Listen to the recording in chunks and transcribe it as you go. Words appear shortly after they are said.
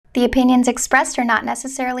The opinions expressed are not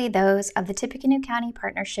necessarily those of the Tippecanoe County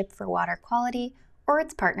Partnership for Water Quality or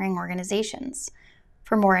its partnering organizations.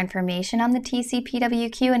 For more information on the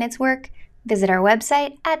TCPWQ and its work, visit our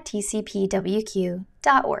website at tcpwq.org.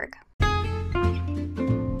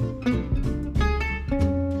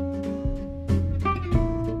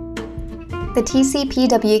 The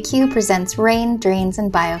TCPWQ presents Rain, Drains,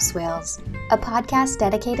 and Bioswales, a podcast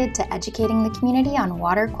dedicated to educating the community on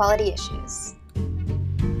water quality issues.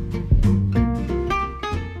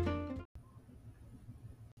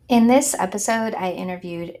 In this episode, I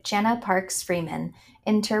interviewed Jenna Parks Freeman,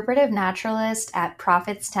 Interpretive Naturalist at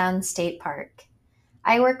Prophetstown State Park.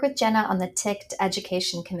 I work with Jenna on the TICT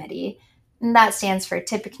Education Committee, and that stands for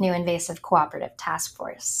Tippecanoe Invasive Cooperative Task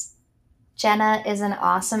Force. Jenna is an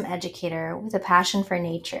awesome educator with a passion for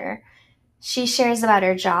nature. She shares about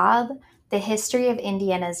her job, the history of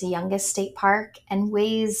Indiana's youngest state park, and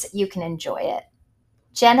ways you can enjoy it.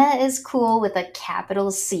 Jenna is cool with a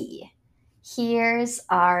capital C. Here's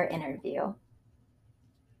our interview.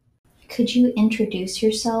 Could you introduce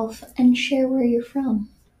yourself and share where you're from?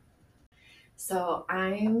 So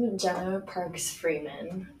I'm Jenna Parks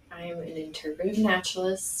Freeman. I'm an interpretive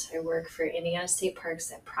naturalist. I work for Indiana State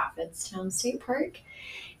Parks at Prophetstown State Park,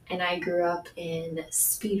 and I grew up in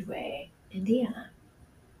Speedway, Indiana.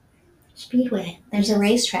 Speedway. There's a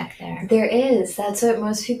racetrack there. There is. That's what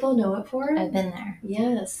most people know it for. I've been there.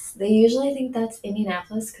 Yes. They usually think that's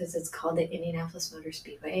Indianapolis because it's called the Indianapolis Motor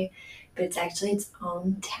Speedway, but it's actually its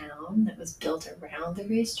own town that was built around the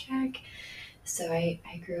racetrack. So I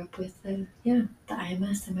grew up with the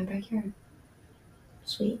IMS in my backyard.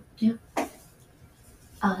 Sweet. Yeah.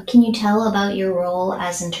 Can you tell about your role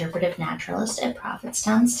as interpretive naturalist at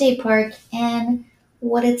Prophetstown State Park and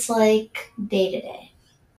what it's like day to day?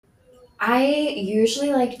 I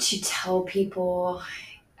usually like to tell people,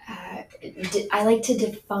 I like to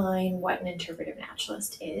define what an interpretive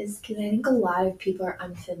naturalist is because I think a lot of people are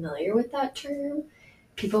unfamiliar with that term.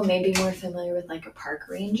 People may be more familiar with like a park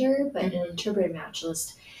ranger, but an interpretive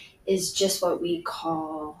naturalist is just what we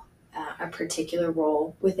call a particular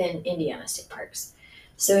role within Indiana State Parks.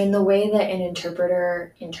 So in the way that an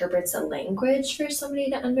interpreter interprets a language for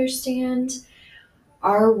somebody to understand,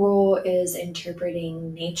 our role is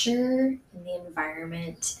interpreting nature and the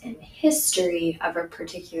environment and history of a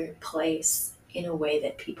particular place in a way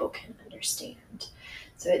that people can understand.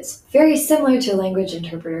 So it's very similar to a language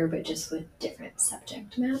interpreter, but just with different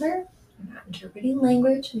subject matter. We're not interpreting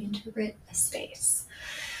language, we interpret a space.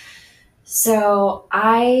 So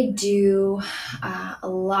I do a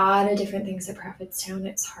lot of different things at Prophetstown.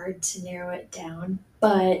 It's hard to narrow it down.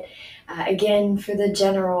 But again, for the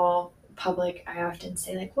general public, I often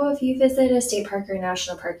say like, well, if you visit a state park or a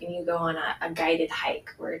national park and you go on a guided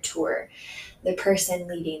hike or a tour, the person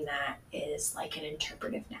leading that is like an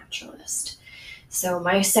interpretive naturalist. So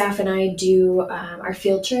my staff and I do our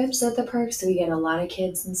field trips at the park. So we get a lot of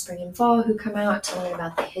kids in spring and fall who come out to learn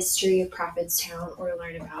about the history of Prophetstown or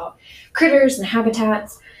learn about critters and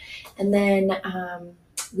habitats. And then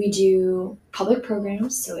we do public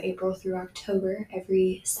programs. So April through October,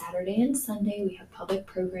 every Saturday and Sunday, we have public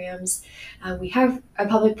programs. We have a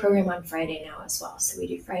public program on Friday now as well. So we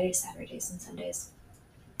do Fridays, Saturdays, and Sundays.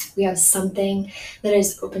 We have something that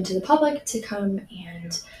is open to the public to come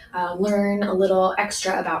and learn a little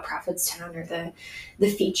extra about Prophetstown or the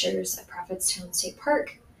features of Prophetstown State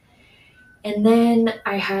Park. And then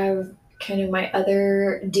I have kind of my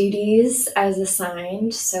other duties as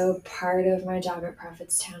assigned. So part of my job at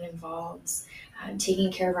Prophetstown involves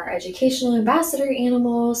taking care of our educational ambassador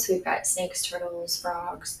animals. We've got snakes, turtles,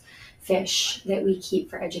 frogs, fish that we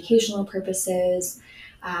keep for educational purposes.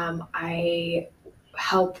 I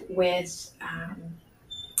help with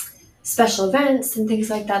special events and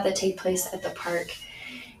things like that take place at the park.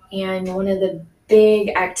 And one of the big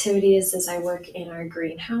activities is I work in our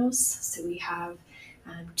greenhouse. So we have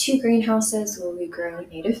 2 greenhouses where we grow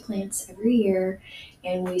native plants every year,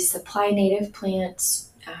 and we supply native plants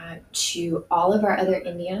to all of our other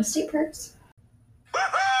Indiana state parks.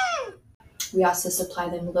 We also supply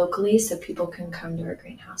them locally so people can come to our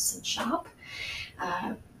greenhouse and shop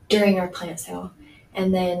during our plant sale.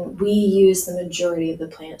 And then we use the majority of the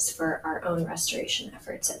plants for our own restoration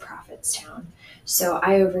efforts at Prophetstown. So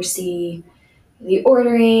I oversee the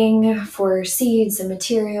ordering for seeds and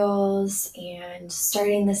materials and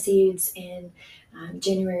starting the seeds in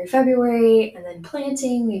January, February, and then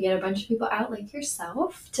planting. We get a bunch of people out like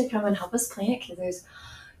yourself to come and help us plant because there's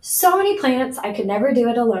so many plants. I could never do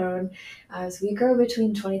it alone. So we grow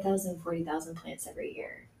between 20,000 and 40,000 plants every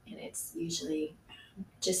year. And it's usually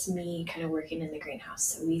just me kind of working in the greenhouse.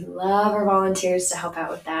 So we love our volunteers to help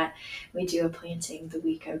out with that. We do a planting the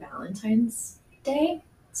week of Valentine's Day.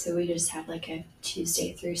 So we just have like a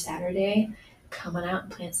Tuesday through Saturday, come on out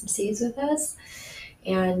and plant some seeds with us.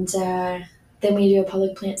 And then we do a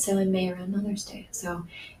public plant sale in May around Mother's Day. So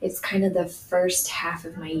it's kind of the first half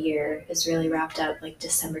of my year is really wrapped up like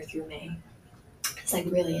December through May. It's like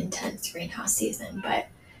really intense greenhouse season, but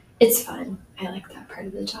it's fun. I like that part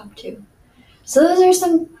of the job too. So those are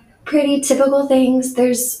some pretty typical things.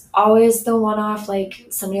 There's always the one-off, like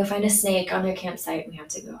somebody will find a snake on their campsite and we have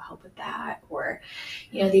to go help with that, or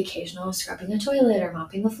the occasional scrubbing the toilet or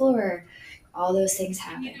mopping the floor. All those things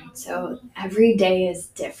happen. So every day is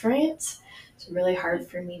different. It's really hard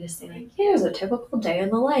for me to say like, here's a typical day in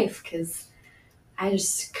the life, because I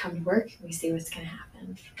just come to work and we see what's going to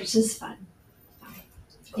happen, which is fun.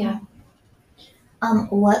 Yeah.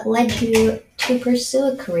 What led you to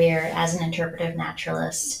pursue a career as an interpretive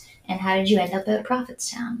naturalist, and how did you end up at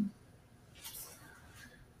Prophetstown?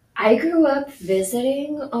 I grew up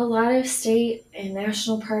visiting a lot of state and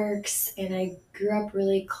national parks, and I grew up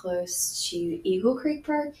really close to Eagle Creek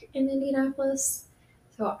Park in Indianapolis.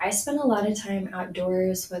 So I spent a lot of time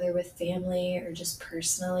outdoors, whether with family or just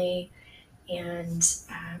personally. And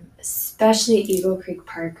especially at Eagle Creek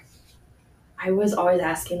Park, I was always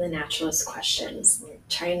asking the naturalist questions,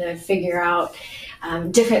 trying to figure out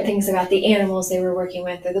different things about the animals they were working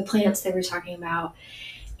with or the plants they were talking about.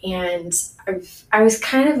 And I was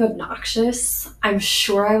kind of obnoxious. I'm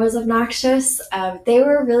sure I was obnoxious. They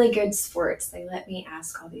were really good sports. They let me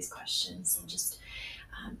ask all these questions and just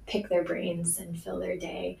pick their brains and fill their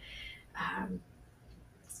day.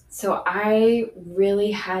 So I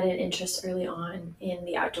really had an interest early on in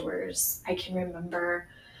the outdoors. I can remember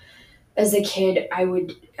as a kid, I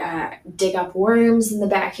would dig up worms in the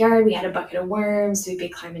backyard. We had a bucket of worms. We'd be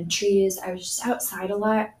climbing trees. I was just outside a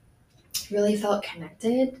lot. Really felt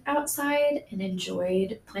connected outside and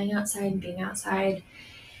enjoyed playing outside and being outside,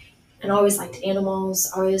 and always liked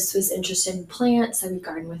animals. Always was interested in plants. I would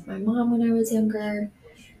garden with my mom when I was younger.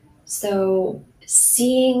 So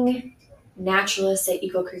seeing naturalists at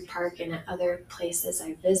Eagle Creek Park and at other places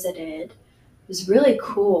I visited was really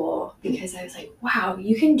cool, because I was like, wow,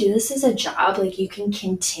 you can do this as a job. Like, you can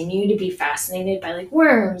continue to be fascinated by like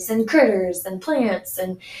worms and critters and plants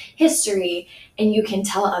and history, and you can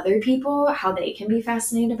tell other people how they can be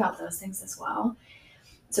fascinated about those things as well.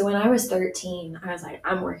 So when I was 13, I was like,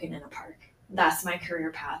 I'm working in a park. That's my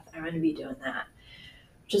career path. I'm going to be doing that,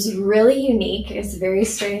 which is really unique. It's very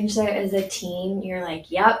strange that as a teen, you're like,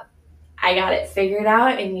 yep, I got it figured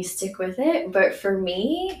out, and you stick with it. But for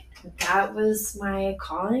me, that was my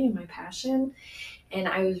calling and my passion. And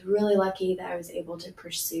I was really lucky that I was able to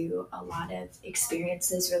pursue a lot of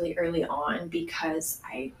experiences really early on, because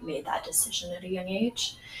I made that decision at a young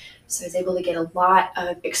age. So I was able to get a lot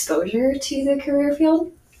of exposure to the career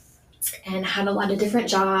field and had a lot of different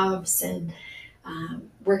jobs, and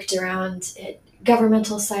worked around at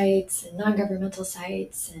governmental sites and non-governmental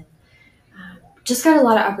sites, and just got a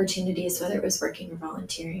lot of opportunities, whether it was working or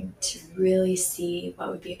volunteering, to really see what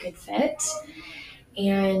would be a good fit.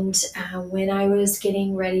 And when I was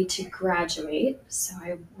getting ready to graduate, so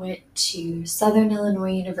I went to Southern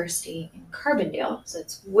Illinois University in Carbondale. So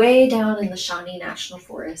it's way down in the Shawnee National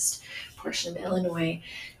Forest portion of Illinois.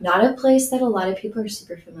 Not a place that a lot of people are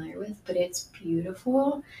super familiar with, but it's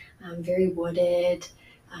beautiful, very wooded,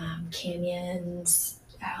 canyons,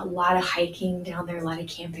 a lot of hiking down there, a lot of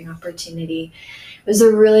camping opportunity. It was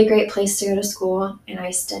a really great place to go to school, and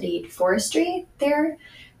I studied forestry there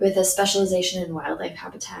with a specialization in wildlife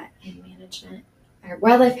habitat and management, or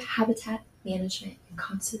wildlife habitat management and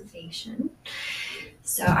conservation.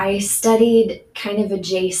 So I studied kind of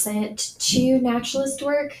adjacent to naturalist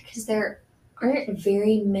work, because there aren't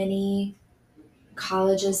very many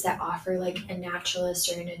colleges that offer like a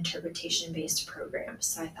naturalist or an interpretation based program.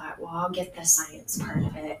 So I thought, well, I'll get the science part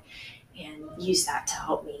of it and use that to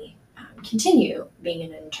help me continue being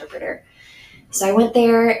an interpreter. So I went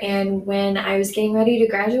there, and when I was getting ready to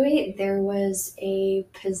graduate, there was a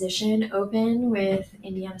position open with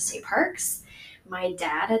Indiana State Parks. My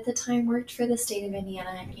dad at the time worked for the state of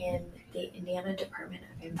Indiana in the Indiana Department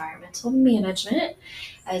of Environmental Management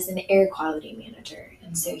as an air quality manager.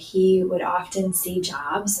 And so he would often see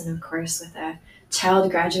jobs, and of course, with a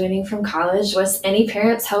child graduating from college, what's any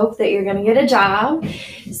parent's hope that you're going to get a job?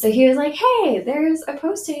 So he was like, hey, there's a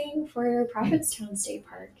posting for Prophetstown State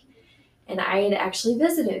Park. And I had actually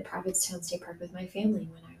visited Prophetstown State Park with my family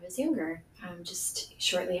when I was younger, just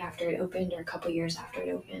shortly after it opened, or a couple years after it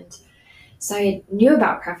opened. So I knew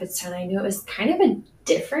about Prophetstown. I knew it was kind of a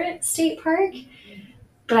different state park,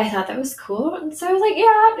 But I thought that was cool. And so I was like, yeah,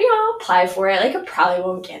 I'll apply for it. Like, I probably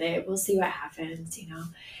won't get it. We'll see what happens.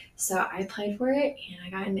 So I applied for it and I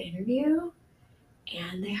got an interview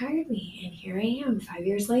and they hired me. And here I am 5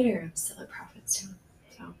 years later. I'm still at Prophetstown.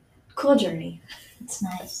 So cool journey. It's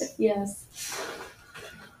nice. Yes.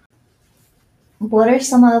 What are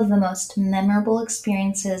some of the most memorable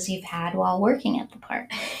experiences you've had while working at the park?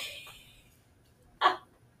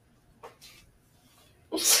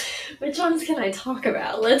 Which ones can I talk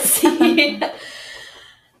about? Let's see.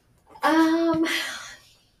 I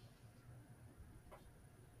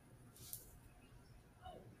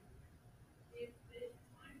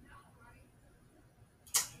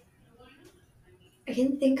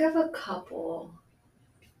can think of a couple.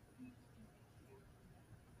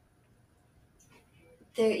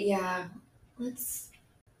 Yeah, let's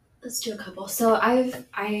do a couple. So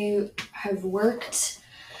I have worked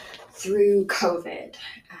through COVID,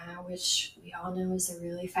 which we all know is a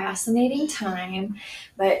really fascinating time.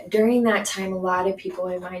 But during that time, a lot of people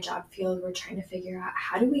in my job field were trying to figure out,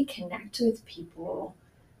 how do we connect with people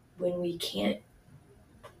when we can't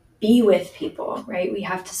be with people, right? We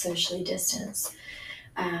have to socially distance.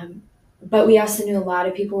 But we also knew a lot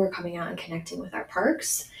of people were coming out and connecting with our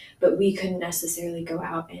parks, but we couldn't necessarily go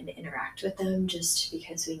out and interact with them just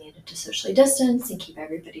because we needed to socially distance and keep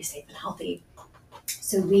everybody safe and healthy.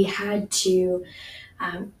 So we had to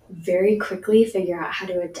very quickly figure out how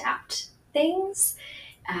to adapt things,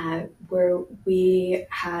 where we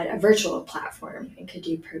had a virtual platform and could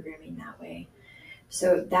do programming that way.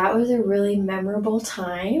 So that was a really memorable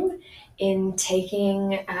time in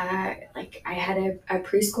taking, I had a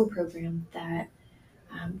preschool program that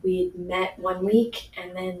we met one week,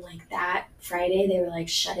 and then like that Friday they were like,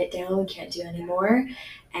 shut it down, we can't do anymore.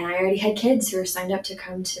 And I already had kids who were signed up to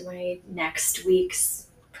come to my next week's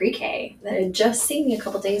pre-K that had just seen me a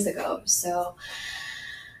couple days ago. So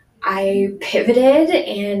I pivoted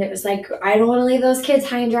and it was like, I don't want to leave those kids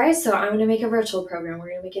high and dry, so I'm going to make a virtual program. We're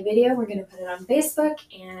going to make a video, we're going to put it on Facebook,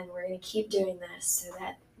 and we're going to keep doing this so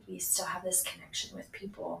that we still have this connection with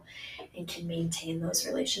people and can maintain those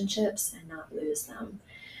relationships and not lose them.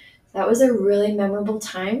 That was a really memorable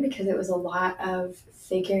time because it was a lot of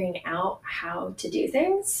figuring out how to do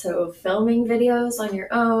things. So filming videos on your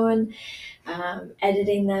own,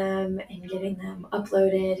 editing them and getting them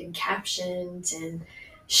uploaded and captioned and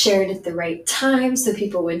shared at the right time so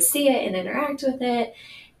people would see it and interact with it.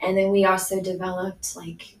 And then we also developed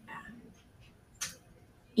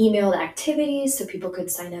emailed activities so people could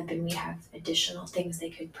sign up, and we have additional things they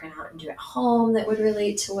could print out and do at home that would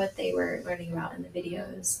relate to what they were learning about in the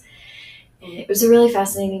videos. And it was a really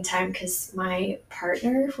fascinating time because my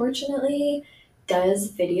partner, fortunately, does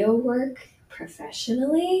video work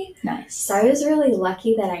professionally. Nice. So I was really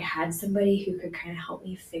lucky that I had somebody who could kind of help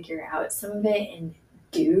me figure out some of it and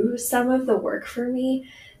do some of the work for me,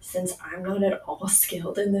 since I'm not at all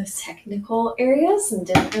skilled in those technical areas and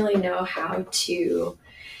didn't really know how to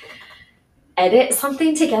edit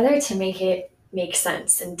something together to make it make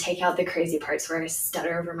sense and take out the crazy parts where I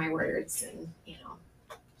stutter over my words and,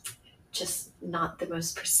 just not the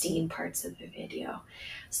most pristine parts of the video.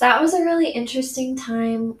 So that was a really interesting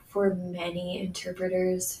time for many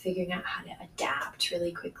interpreters, figuring out how to adapt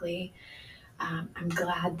really quickly. I'm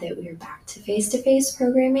glad that we are back to face-to-face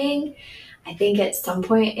programming. I think at some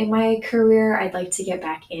point in my career, I'd like to get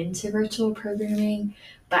back into virtual programming,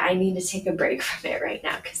 but I need to take a break from it right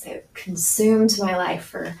now because it consumed my life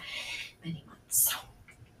for many months.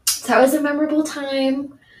 So that was a memorable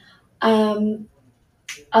time.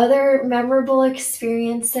 Other memorable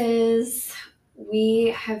experiences,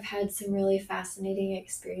 we have had some really fascinating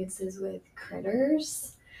experiences with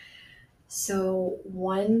critters. So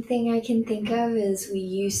one thing I can think of is we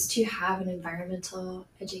used to have an environmental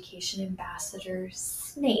education ambassador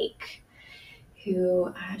snake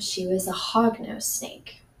who, she was a hognose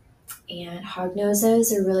snake. And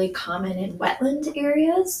hognoses are really common in wetland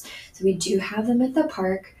areas. So we do have them at the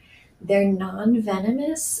park. They're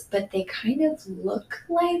non-venomous, but they kind of look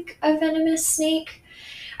like a venomous snake.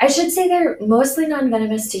 I should say they're mostly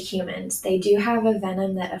non-venomous to humans. They do have a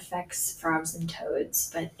venom that affects frogs and toads,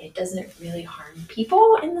 but it doesn't really harm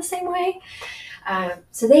people in the same way.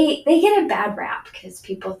 So they get a bad rap because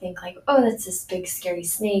people think like, oh, that's this big scary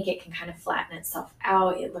snake. It can kind of flatten itself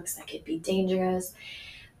out. It looks like it'd be dangerous.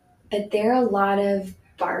 But they're a lot of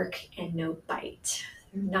bark and no bite.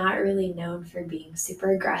 They're not really known for being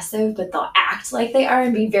super aggressive, but they'll act like they are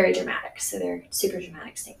and be very dramatic. So they're super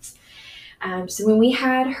dramatic snakes. So when we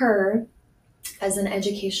had her as an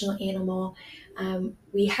educational animal,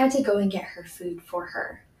 we had to go and get her food for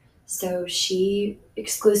her. So she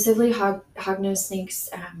exclusively, hognose snakes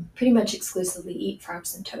pretty much exclusively eat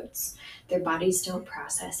frogs and toads. Their bodies don't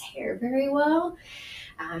process hair very well.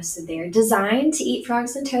 So they're designed to eat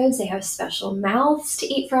frogs and toads. They have special mouths to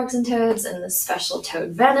eat frogs and toads and the special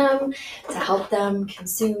toad venom to help them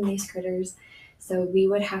consume these critters. So we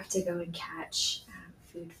would have to go and catch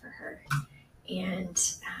food for her. And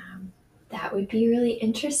that would be really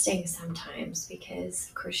interesting sometimes because,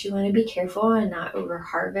 of course, you want to be careful and not over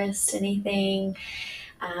harvest anything.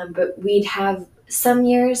 But we'd have some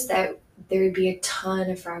years that there would be a ton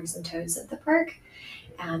of frogs and toads at the park,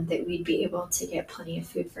 that we'd be able to get plenty of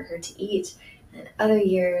food for her to eat. And other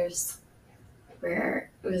years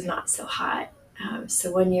where it was not so hot.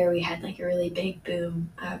 So one year we had like a really big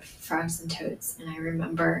boom of frogs and toads. And I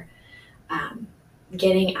remember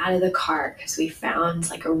getting out of the car because we found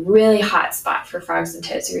like a really hot spot for frogs and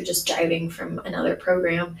toads. We were just driving from another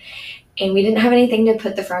program and we didn't have anything to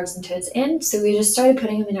put the frogs and toads in. So we just started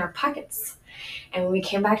putting them in our pockets. And when we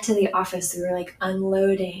came back to the office, we were like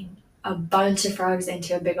unloading a bunch of frogs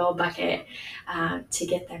into a big old bucket to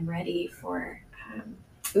get them ready for,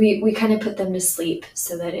 we kind of put them to sleep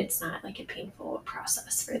so that it's not like a painful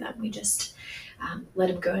process for them. We just let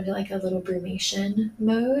them go into like a little brumation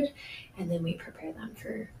mode, and then we prepare them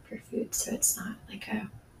for food. So it's not like a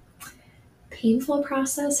painful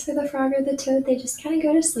process for the frog or the toad. They just kind of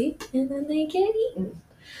go to sleep and then they get eaten.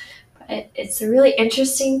 But it's a really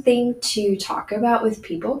interesting thing to talk about with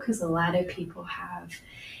people because a lot of people have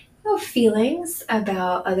feelings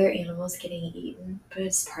about other animals getting eaten, but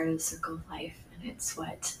it's part of the circle of life and it's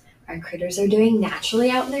what our critters are doing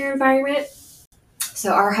naturally out in their environment.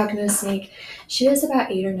 So our hognose snake, she was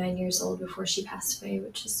about 8 or 9 years old before she passed away,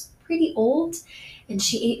 which is pretty old, and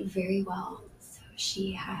she ate very well. So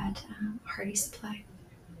she had a hearty supply.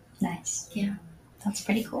 Nice. Yeah. That's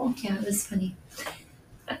pretty cool. Yeah, it was funny.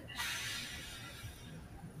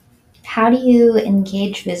 How do you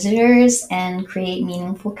engage visitors and create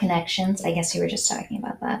meaningful connections? I guess you were just talking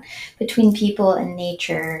about that, between people and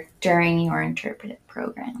nature during your interpretive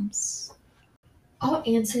programs. I'll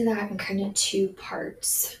answer that in kind of 2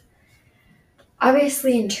 parts.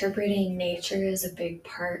 Obviously, interpreting nature is a big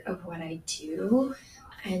part of what I do.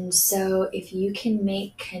 And so, if you can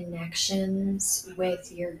make connections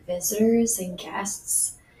with your visitors and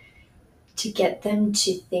guests to get them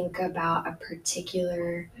to think about a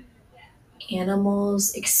particular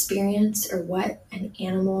animal's experience or what an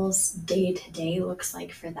animal's day to day looks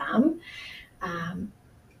like for them,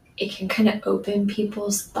 it can kind of open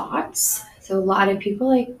people's thoughts. So, a lot of people,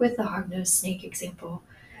 like with the hognose snake example,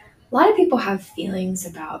 a lot of people have feelings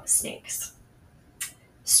about snakes,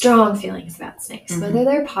 strong feelings about snakes, whether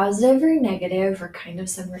they're positive or negative or kind of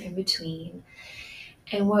somewhere in between.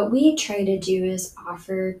 And what we try to do is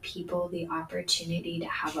offer people the opportunity to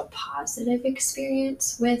have a positive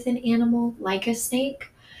experience with an animal like a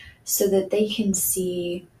snake so that they can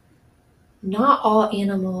see not all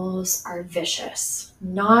animals are vicious.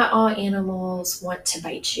 Not all animals want to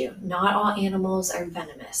bite you. Not all animals are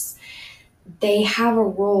venomous. They have a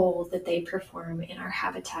role that they perform in our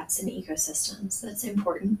habitats and ecosystems that's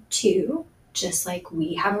important too, just like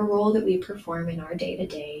we have a role that we perform in our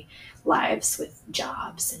day-to-day lives with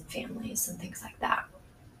jobs and families and things like that.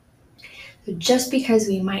 So just because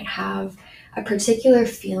we might have a particular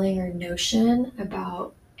feeling or notion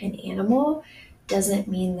about an animal doesn't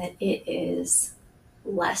mean that it is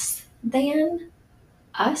less than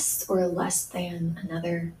us or less than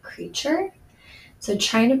another creature. So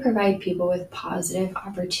trying to provide people with positive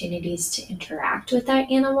opportunities to interact with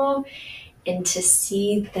that animal and to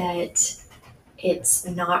see that it's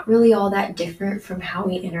not really all that different from how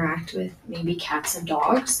we interact with maybe cats and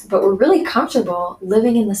dogs, but we're really comfortable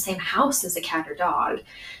living in the same house as a cat or dog.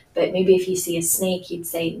 But maybe if you see a snake, you'd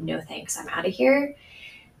say, no thanks, I'm out of here.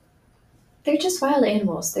 They're just wild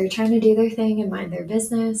animals. They're trying to do their thing and mind their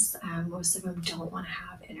business. Most of them don't want to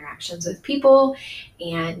have interactions with people,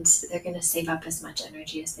 and they're going to save up as much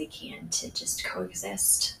energy as they can to just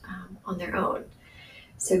coexist on their own.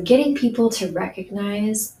 So getting people to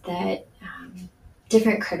recognize that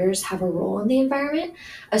different critters have a role in the environment,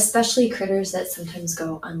 especially critters that sometimes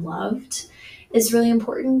go unloved, is really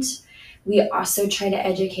important. We also try to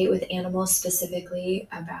educate with animals specifically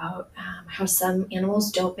about how some animals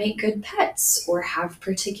don't make good pets or have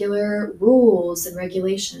particular rules and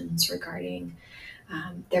regulations regarding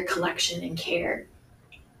their collection and care.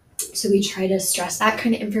 So we try to stress that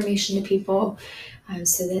kind of information to people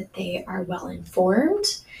so that they are well informed.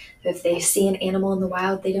 If they see an animal in the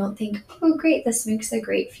wild, they don't think, oh, great, this makes a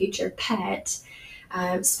great future pet.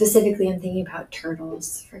 Specifically, I'm thinking about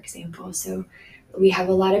turtles, for example. So We have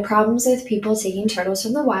a lot of problems with people taking turtles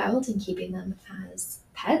from the wild and keeping them as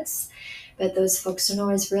pets, but those folks don't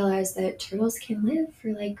always realize that turtles can live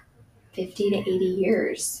for like 50 to 80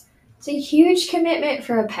 years. It's a huge commitment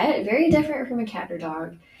for a pet, very different from a cat or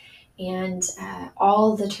dog. And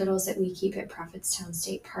all the turtles that we keep at Prophetstown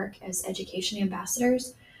State Park as education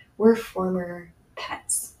ambassadors were former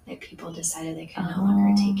pets that people decided they could no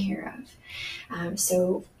longer take care of.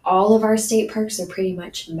 So all of our state parks are pretty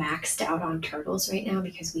much maxed out on turtles right now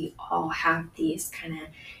because we all have these kind of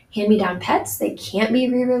hand-me-down pets that can't be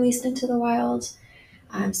re-released into the wild.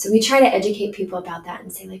 So we try to educate people about that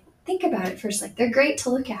and say, like, think about it first. Like, they're great to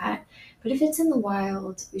look at, but if it's in the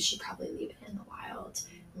wild, we should probably leave it in the wild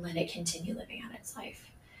and let it continue living out its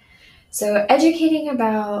life. So educating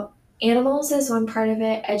about animals is one part of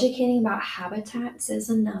it. Educating about habitats is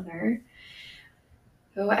another.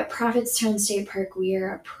 So at Prophetstown State Park, we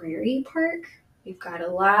are a prairie park. We've got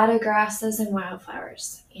a lot of grasses and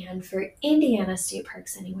wildflowers. And for Indiana state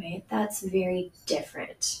parks, anyway, that's very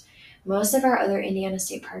different. Most of our other Indiana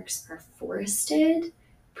state parks are forested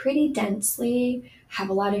pretty densely, have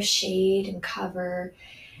a lot of shade and cover.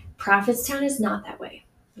 Prophetstown is not that way.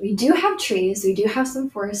 We do have trees, we do have some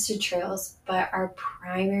forested trails, but our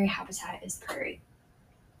primary habitat is prairie.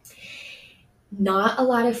 Not a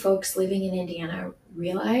lot of folks living in Indiana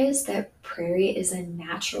realize that prairie is a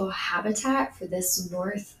natural habitat for this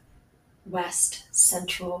northwest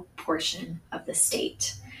central portion of the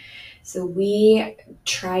state. So we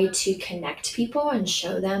try to connect people and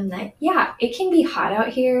show them that, yeah, it can be hot out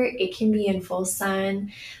here, it can be in full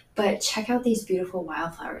sun, but check out these beautiful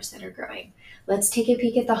wildflowers that are growing. Let's take a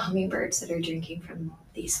peek at the hummingbirds that are drinking from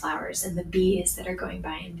these flowers and the bees that are going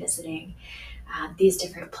by and visiting these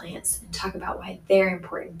different plants and talk about why they're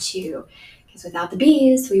important too. Because without the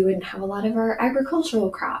bees, we wouldn't have a lot of our agricultural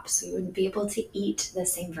crops. We wouldn't be able to eat the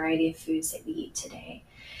same variety of foods that we eat today.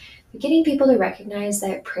 But getting people to recognize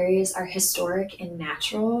that prairies are historic and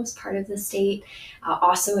natural as part of the state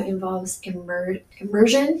also involves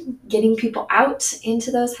immersion, getting people out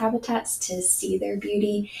into those habitats to see their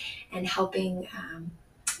beauty and helping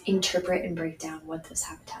interpret and break down what those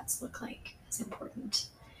habitats look like is important.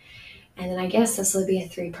 And then I guess this will be a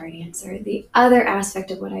three-part answer. The other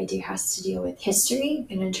aspect of what I do has to deal with history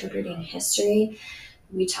and interpreting history.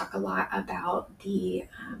 We talk a lot about the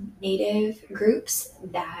Native groups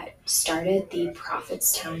that started the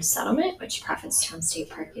Prophetstown settlement, which Prophetstown State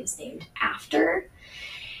Park is named after.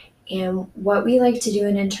 And what we like to do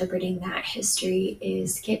in interpreting that history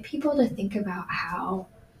is get people to think about how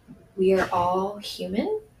we are all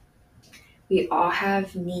human. We all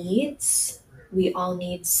have needs. We all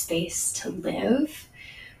need space to live.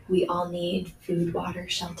 We all need food, water,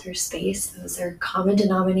 shelter, space. Those are common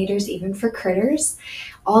denominators, even for critters.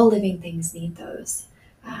 All living things need those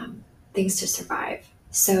things to survive.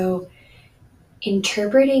 So,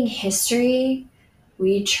 interpreting history,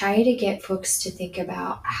 we try to get folks to think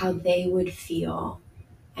about how they would feel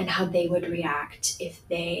and how they would react if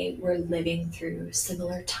they were living through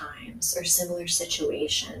similar times or similar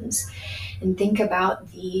situations, and think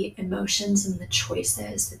about the emotions and the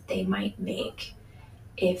choices that they might make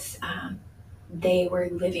if they were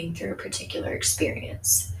living through a particular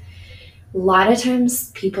experience. A lot of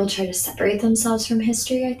times people try to separate themselves from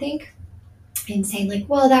history, I think, and saying, like,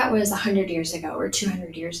 well, that was 100 years ago or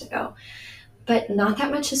 200 years ago. But not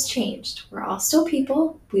that much has changed. We're all still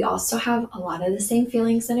people. We also have a lot of the same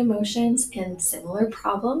feelings and emotions and similar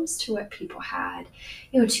problems to what people had,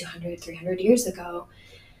 200, 300 years ago.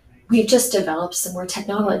 We've just developed some more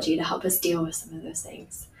technology to help us deal with some of those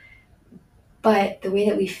things. But the way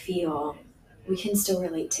that we feel, we can still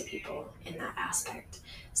relate to people in that aspect.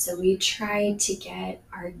 So we try to get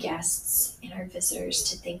our guests and our visitors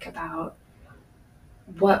to think about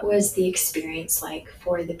what was the experience like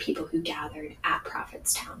for the people who gathered at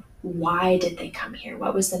Prophetstown? Why did they come here?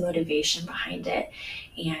 What was the motivation behind it?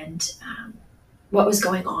 And what was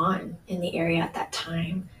going on in the area at that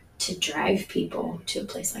time to drive people to a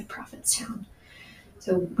place like Prophetstown?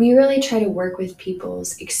 So we really try to work with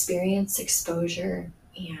people's experience, exposure,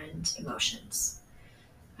 and emotions.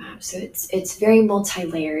 So it's very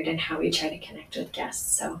multi-layered in how we try to connect with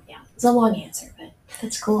guests. So yeah, it's a long answer, but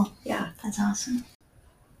That's cool. yeah. That's awesome.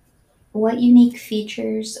 What unique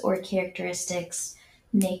features or characteristics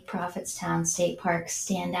make Prophetstown State Park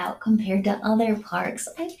stand out compared to other parks?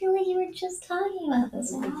 I feel like you were just talking about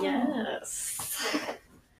this. Wow. Yes.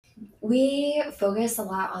 We focus a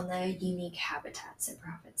lot on the unique habitats at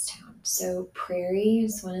Prophetstown. So prairie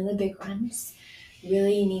is one of the big ones.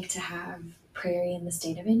 Really unique to have prairie in the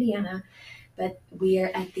state of Indiana, but we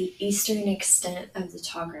are at the eastern extent of the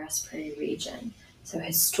tallgrass prairie region. So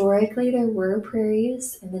historically, there were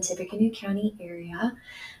prairies in the Tippecanoe County area.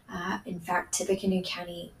 In fact, Tippecanoe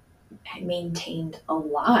County had maintained a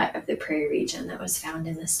lot of the prairie region that was found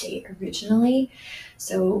in the state originally.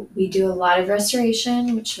 So we do a lot of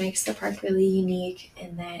restoration, which makes the park really unique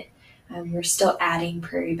in that we're still adding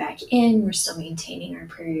prairie back in, we're still maintaining our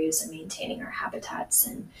prairies and maintaining our habitats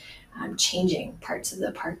and changing parts of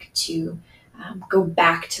the park to go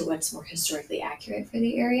back to what's more historically accurate for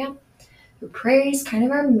the area. The prairie is kind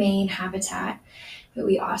of our main habitat, but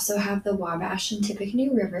we also have the Wabash and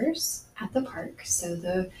Tippecanoe rivers at the park. So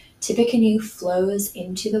the Tippecanoe flows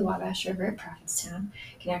into the Wabash River at Prophetstown.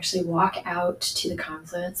 You can actually walk out to the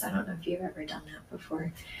confluence. I don't know if you've ever done that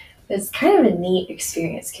before. But it's kind of a neat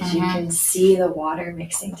experience because you can see the water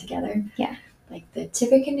mixing together. Yeah. Like the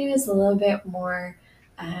Tippecanoe is a little bit more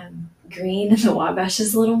green and the Wabash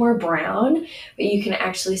is a little more brown, but you can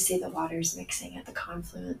actually see the waters mixing at the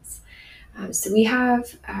confluence. So we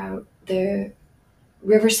have the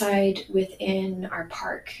riverside within our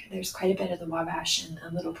park. There's quite a bit of the Wabash and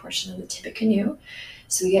a little portion of the Tippecanoe.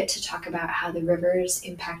 So we get to talk about how the rivers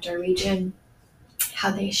impact our region,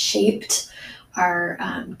 how they shaped our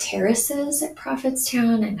terraces at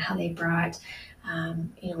Prophetstown, and how they brought,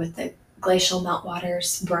 with the glacial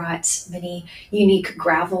meltwaters, brought many unique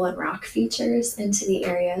gravel and rock features into the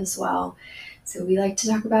area as well. So we like to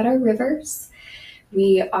talk about our rivers.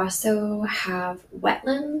 We also have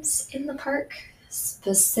wetlands in the park,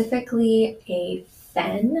 specifically a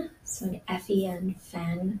fen, so an FEN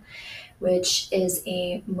fen, which is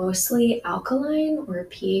a mostly alkaline or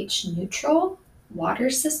pH neutral water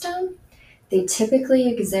system. They typically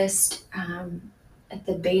exist at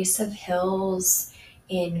the base of hills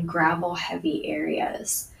in gravel heavy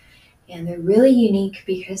areas. And they're really unique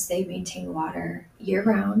because they maintain water year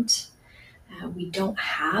round. We don't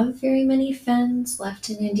have very many fens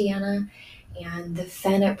left in Indiana, and the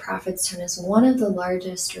fen at Prophetstown is one of the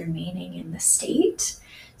largest remaining in the state.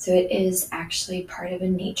 So it is actually part of a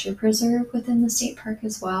nature preserve within the state park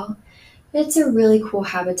as well. It's a really cool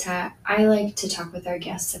habitat. I like to talk with our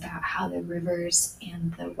guests about how the rivers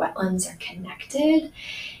and the wetlands are connected,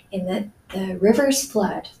 in that the rivers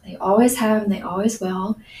flood. They always have and they always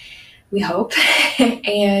will, we hope.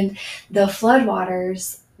 And the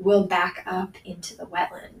floodwaters will back up into the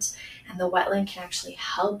wetland. And the wetland can actually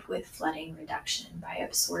help with flooding reduction by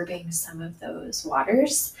absorbing some of those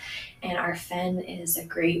waters. And our fen is a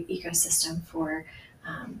great ecosystem for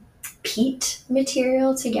peat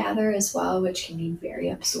material to gather as well, which can be very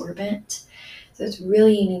absorbent. So it's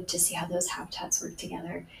really unique to see how those habitats work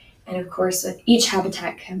together. And of course, with each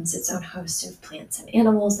habitat comes its own host of plants and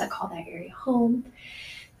animals that call that area home.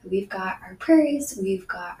 We've got our prairies, we've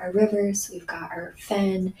got our rivers, we've got our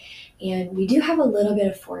fen, and we do have a little bit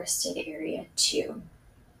of forested area too.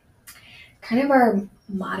 Kind of our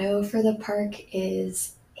motto for the park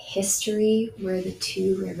is history where the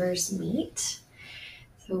two rivers meet.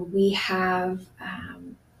 So we have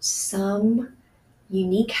some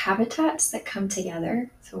unique habitats that come together.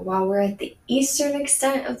 So while we're at the eastern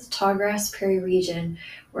extent of the tallgrass prairie region,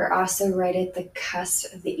 we're also right at the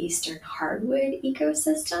cusp of the eastern hardwood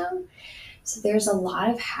ecosystem. So there's a lot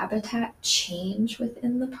of habitat change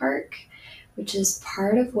within the park, which is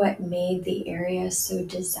part of what made the area so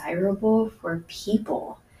desirable for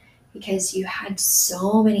people, because you had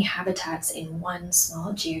so many habitats in one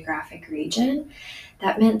small geographic region.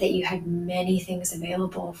 That meant that you had many things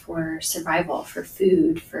available for survival, for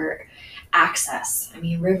food, for access. I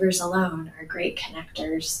mean, rivers alone are great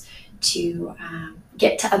connectors to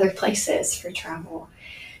get to other places for travel.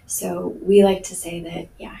 So we like to say that,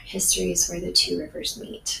 yeah, history is where the two rivers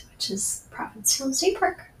meet, which is Prophetstown State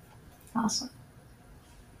Park. Awesome.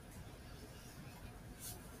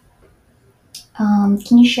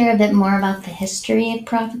 Can you share a bit more about the history of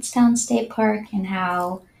Prophetstown State Park and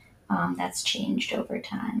how that's changed over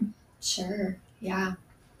time? Sure, yeah.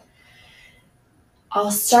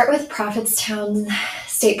 I'll start with Prophetstown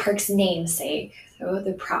State Park's namesake. So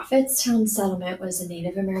the Prophetstown settlement was a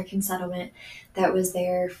Native American settlement that was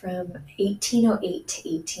there from 1808 to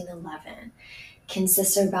 1811.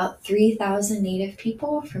 Consists of about 3,000 Native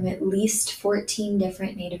people from at least 14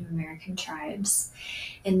 different Native American tribes.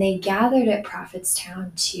 And they gathered at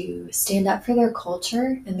Prophetstown to stand up for their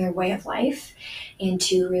culture and their way of life and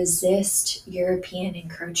to resist European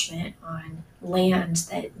encroachment on land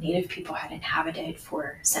that Native people had inhabited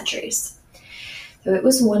for centuries. So it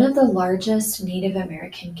was one of the largest Native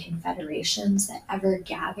American confederations that ever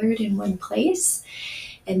gathered in one place.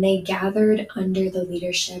 And they gathered under the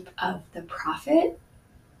leadership of the prophet,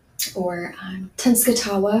 or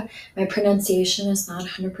Tenskwatawa. My pronunciation is not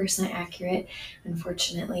 100% accurate,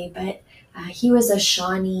 unfortunately, but He was a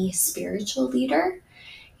Shawnee spiritual leader,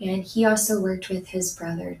 and he also worked with his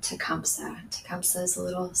brother Tecumseh. Tecumseh is a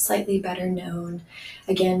little slightly better known.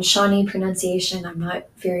 Again, Shawnee pronunciation, I'm not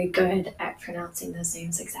very good at pronouncing those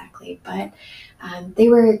names exactly, but they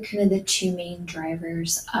were kind of the two main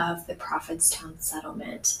drivers of the Prophetstown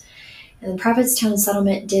settlement. And the Prophetstown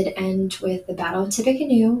settlement did end with the Battle of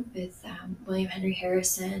Tippecanoe with William Henry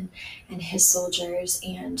Harrison and his soldiers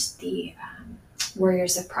and the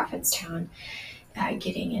warriors of Prophetstown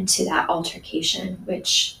getting into that altercation,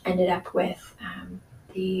 which ended up with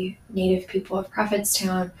the native people of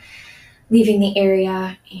Prophetstown leaving the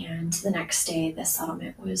area, and the next day the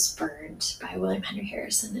settlement was burned by William Henry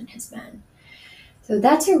Harrison and his men. So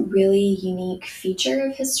that's a really unique feature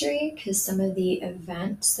of history because some of the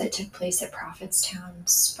events that took place at Prophetstown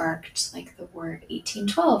sparked, like the War of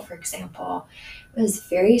 1812, for example. It was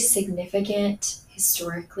very significant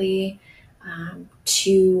historically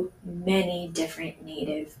to many different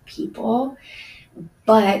Native people.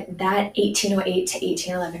 But that 1808 to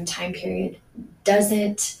 1811 time period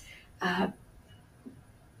doesn't,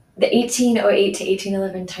 the 1808 to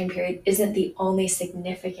 1811 time period isn't the only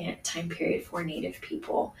significant time period for Native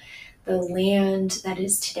people. The land that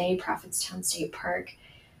is today Prophetstown State Park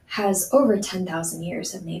has over 10,000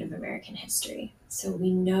 years of Native American history. So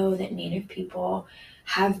we know that Native people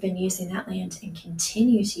have been using that land and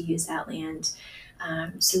continue to use that land.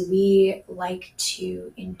 So we like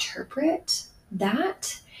to interpret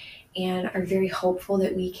that and are very hopeful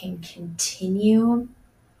that we can continue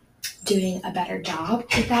doing a better job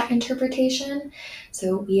with that interpretation.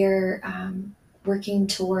 So we are working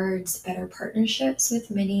towards better partnerships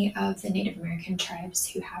with many of the Native American tribes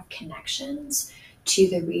who have connections to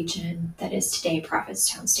the region that is today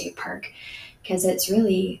Prophetstown State Park, because it's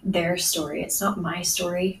really their story. It's not my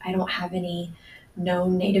story. I don't have any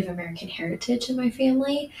known Native American heritage in my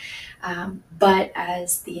family, but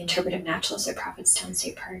as the interpretive naturalist at Prophetstown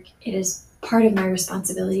State Park, it is part of my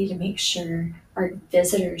responsibility to make sure our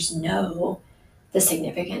visitors know the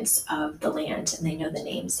significance of the land and they know the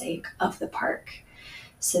namesake of the park.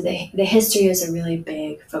 So the history is a really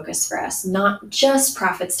big focus for us, not just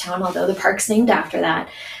Prophetstown, although the park's named after that,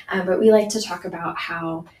 but we like to talk about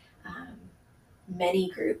how many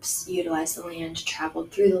groups utilized the land,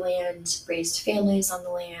 traveled through the land, raised families on the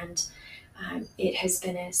land. It has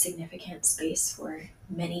been a significant space for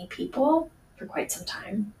many people for quite some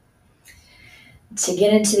time. To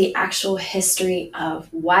get into the actual history of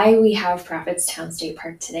why we have Prophetstown State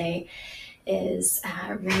Park today is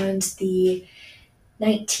around the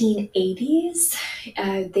 1980s.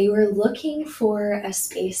 They were looking for a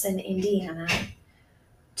space in Indiana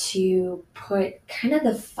to put kind of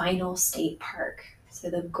the final state park. So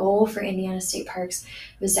the goal for Indiana state parks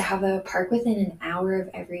was to have a park within an hour of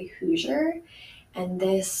every Hoosier, and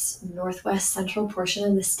this northwest central portion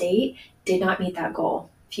of the state did not meet that goal.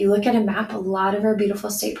 If you look at a map, a lot of our beautiful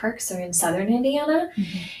state parks are in southern Indiana,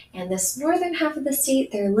 and this northern half of the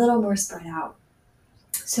state, they're a little more spread out.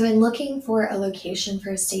 So in looking for a location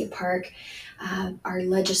for a state park, our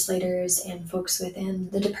legislators and folks within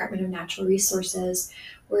the Department of Natural Resources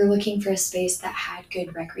were looking for a space that had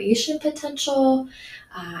good recreation potential,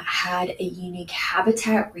 had a unique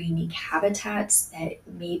habitat or unique habitats that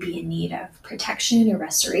may be in need of protection or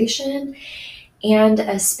restoration, and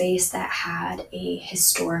a space that had a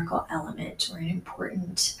historical element or an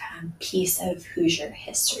important piece of Hoosier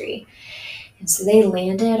history. And so they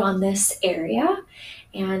landed on this area,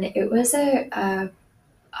 and it was a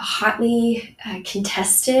hotly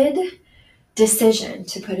contested decision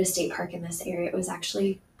to put a state park in this area. It was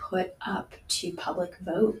actually put up to public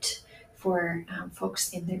vote for folks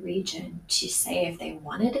in the region to say if they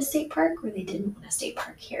wanted a state park or they didn't want a state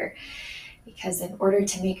park here. Because in order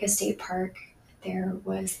to make a state park, there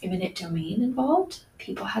was eminent domain involved.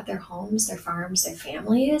 People had their homes, their farms, their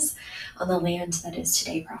families on the land that is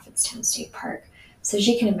today Prophetstown State Park. So as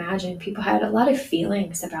you can imagine, people had a lot of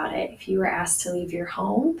feelings about it. If you were asked to leave your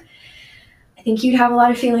home, I think you'd have a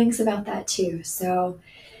lot of feelings about that too. So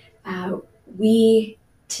we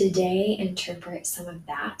today interpret some of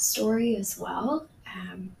that story as well.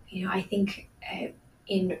 I think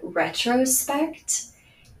in retrospect,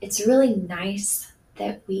 it's really nice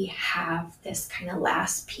that we have this kind of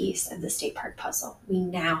last piece of the state park puzzle. We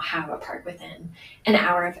now have a park within an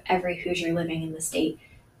hour of every Hoosier living in the state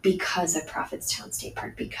because of Prophetstown State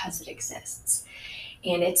Park, because it exists.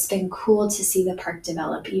 And it's been cool to see the park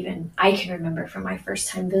develop. Even I can remember from my first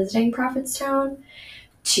time visiting Prophetstown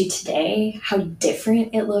to today, how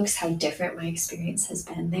different it looks, how different my experience has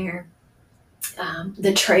been there.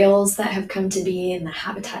 The trails that have come to be and the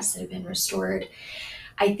habitats that have been restored.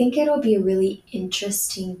 I think it'll be a really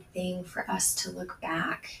interesting thing for us to look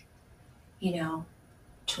back,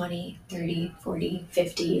 20, 30, 40,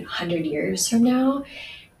 50, 100 years from now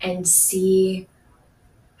and see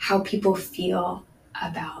how people feel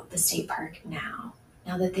about the state park now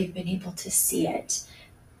that they've been able to see it.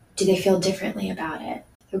 Do they feel differently about it?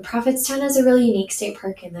 So Prophetstown is a really unique state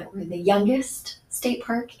park in that we're the youngest state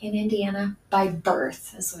park in Indiana by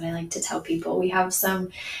birth, is what I like to tell people. We have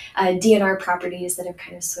some DNR properties that have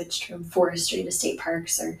kind of switched from forestry to state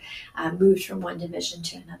parks or moved from one division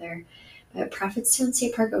to another. But Prophetstown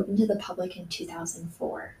State Park opened to the public in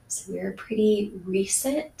 2004. So we're a pretty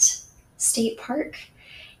recent state park,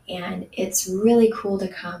 and it's really cool to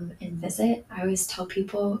come and visit. I always tell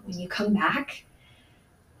people when you come back,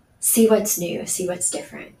 see what's new, see what's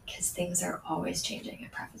different, because things are always changing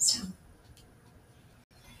at Prophetstown.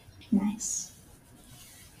 Nice.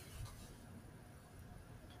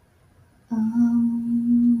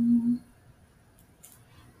 Oh,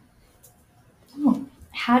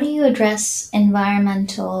 how do you address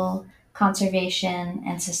environmental conservation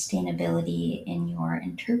and sustainability in your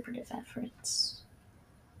interpretive efforts?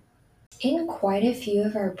 In quite a few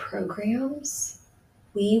of our programs,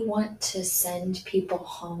 we want to send people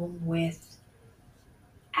home with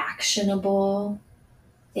actionable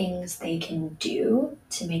things they can do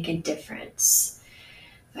to make a difference.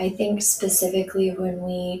 I think specifically when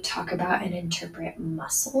we talk about and interpret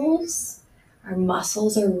mussels, our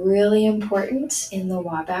mussels are really important in the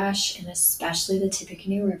Wabash and especially the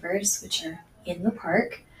Tippecanoe rivers, which are in the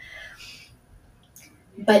park.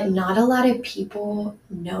 But not a lot of people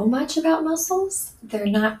know much about mussels. They're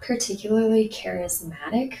not particularly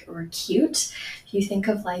charismatic or cute. If you think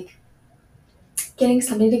of like getting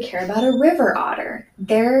somebody to care about a river otter,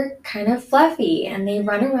 they're kind of fluffy and they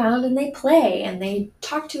run around and they play and they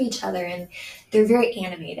talk to each other and they're very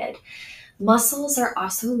animated. Mussels are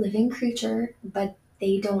also a living creature, but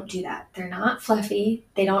they don't do that. They're not fluffy.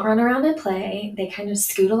 They don't run around and play. They kind of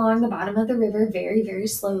scoot along the bottom of the river very, very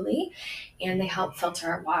slowly, and they help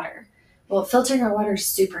filter our water. Well, filtering our water is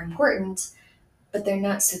super important, but they're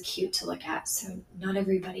not so cute to look at. So not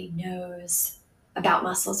everybody knows about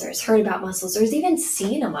mussels or has heard about mussels or has even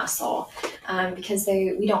seen a mussel because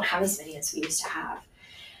we don't have as many as we used to have.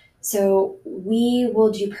 So we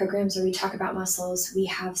will do programs where we talk about mussels. We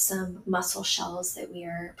have some mussel shells that we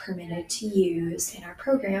are permitted to use in our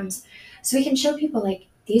programs. So we can show people like,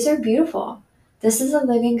 these are beautiful. This is a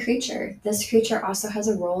living creature. This creature also has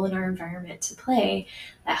a role in our environment to play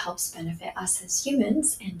that helps benefit us as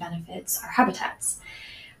humans and benefits our habitats.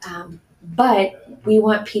 But we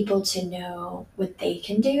want people to know what they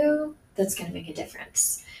can do that's going to make a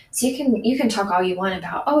difference. So you can talk all you want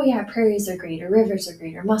about, oh yeah, prairies are great or rivers are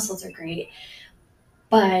great or mussels are great,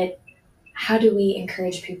 but how do we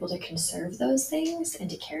encourage people to conserve those things and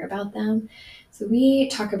to care about them? So we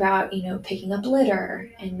talk about, picking up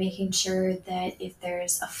litter and making sure that if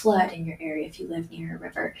there's a flood in your area, if you live near a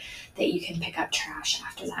river, that you can pick up trash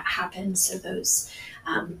after that happens so those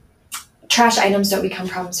trash items don't become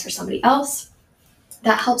problems for somebody else.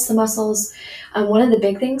 That helps the mussels. One of the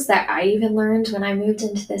big things that I even learned when I moved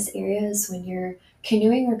into this area is when you're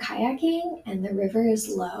canoeing or kayaking and the river is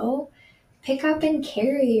low, pick up and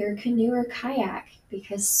carry your canoe or kayak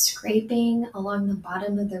because scraping along the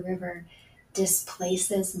bottom of the river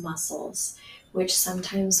displaces mussels, which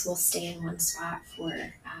sometimes will stay in one spot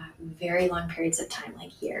for very long periods of time,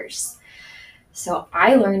 like years. So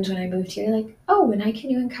I learned when I moved here, like, oh, when I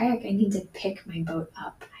canoe and kayak, I need to pick my boat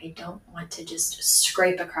up. I don't want to just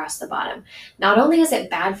scrape across the bottom. Not only is it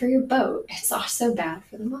bad for your boat, it's also bad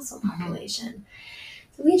for the mussel population.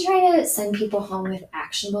 So we try to send people home with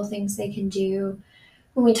actionable things they can do.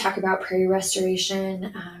 When we talk about prairie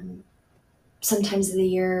restoration, sometimes of the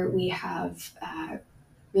year we have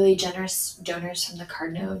really generous donors from the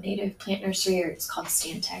Cardno Native Plant Nursery, or it's called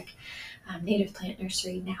Stantec Native Plant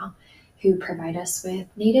Nursery now, who provide us with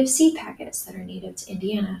native seed packets that are native to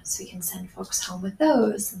Indiana. So we can send folks home with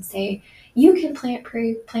those and say, you can plant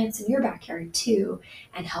prairie plants in your backyard too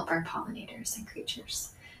and help our pollinators and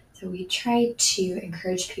creatures. So we try to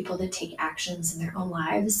encourage people to take actions in their own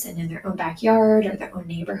lives and in their own backyard or their own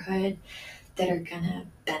neighborhood that are going to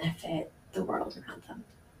benefit the world around them.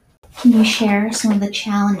 Can you share some of the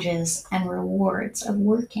challenges and rewards of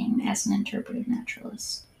working as an interpretive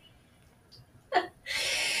naturalist?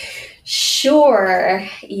 Sure.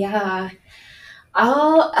 Yeah.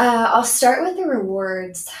 I'll start with the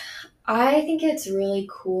rewards. I think it's really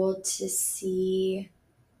cool to see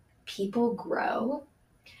people grow,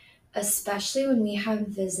 especially when we have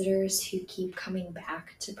visitors who keep coming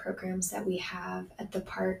back to programs that we have at the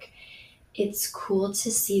park it's cool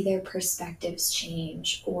to see their perspectives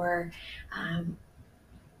change. Or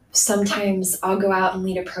sometimes I'll go out and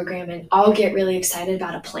lead a program and I'll get really excited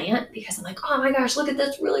about a plant because I'm like, oh my gosh, look at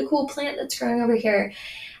this really cool plant that's growing over here.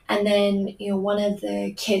 And then, one of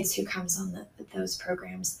the kids who comes on those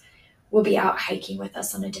programs will be out hiking with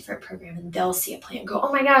us on a different program, and they'll see a plant and go,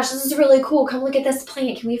 oh my gosh, this is really cool. Come look at this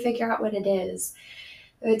plant. Can we figure out what it is?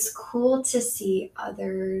 It's cool to see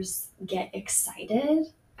others get excited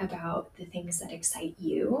about the things that excite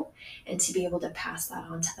you and to be able to pass that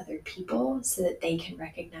on to other people so that they can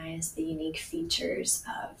recognize the unique features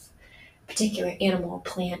of a particular animal,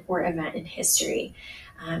 plant, or event in history.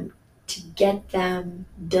 To get them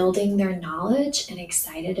building their knowledge and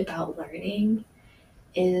excited about learning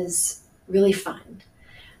is really fun.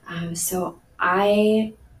 So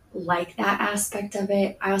I like that aspect of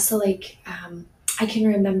it. I also like, I can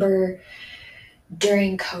remember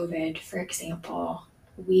during COVID, for example,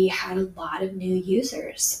 we had a lot of new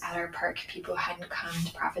users at our park. People hadn't come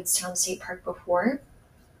to Prophetstown State Park before.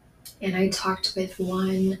 And I talked with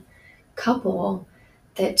one couple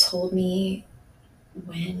that told me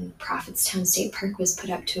when Prophetstown State Park was put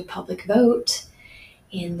up to a public vote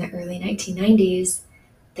in the early 1990s,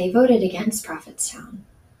 they voted against Prophetstown.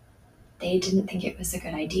 They didn't think it was a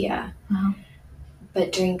good idea. Wow.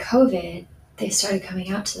 But during COVID, they started coming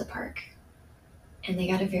out to the park and they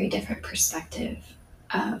got a very different perspective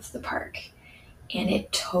of the park. And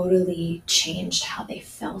it totally changed how they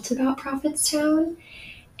felt about Prophetstown.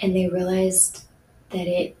 And they realized that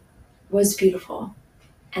it was beautiful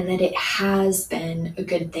and that it has been a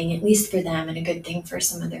good thing, at least for them, and a good thing for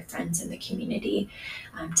some of their friends in the community,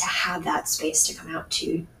 to have that space to come out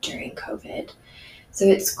to during COVID. So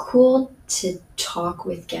it's cool to talk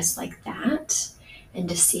with guests like that and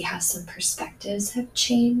to see how some perspectives have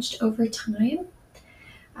changed over time.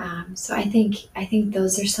 So I think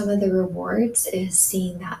those are some of the rewards, is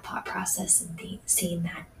seeing that thought process and seeing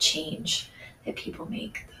that change that people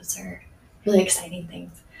make. Those are really exciting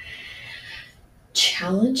things.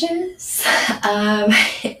 Challenges.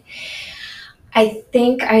 I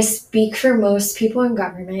think I speak for most people in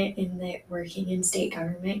government in that working in state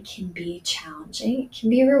government can be challenging. It can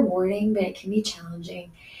be rewarding, but it can be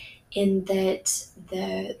challenging in that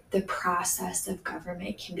the process of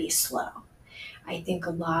government can be slow. I think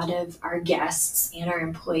a lot of our guests and our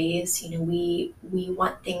employees, we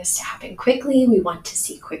want things to happen quickly. We want to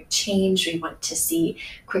see quick change. We want to see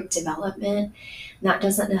quick development. And that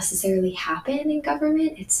doesn't necessarily happen in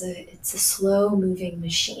government. It's a slow moving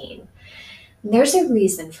machine. There's a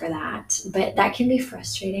reason for that, but that can be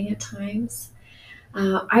frustrating at times.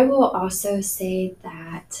 I will also say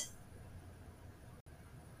that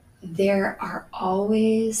there are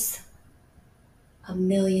always a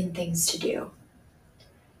million things to do.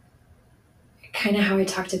 Kind of how I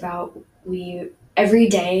talked about, every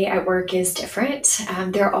day at work is different.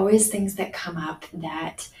 There are always things that come up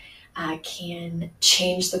that can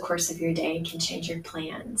change the course of your day and can change your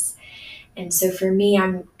plans. And so for me,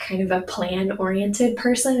 I'm kind of a plan-oriented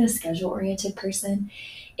person, a schedule-oriented person.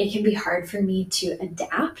 It can be hard for me to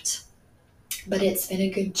adapt, but it's been a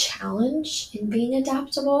good challenge in being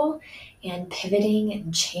adaptable and pivoting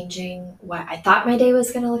and changing what I thought my day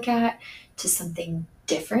was going to look at to something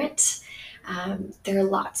different. There are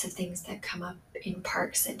lots of things that come up in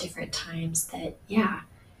parks at different times that,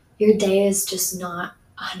 your day is just not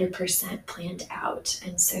 100% planned out.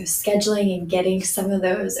 And so scheduling and getting some of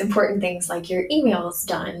those important things like your emails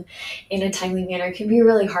done in a timely manner can be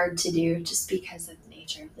really hard to do just because of the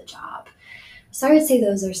nature of the job. So I would say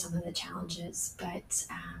those are some of the challenges, but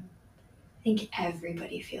I think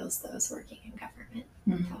everybody feels those working in government.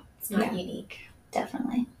 Mm-hmm. So it's not unique.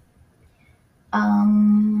 Definitely.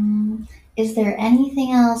 Is there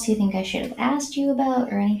anything else you think I should have asked you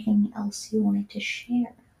about, or anything else you wanted to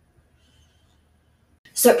share?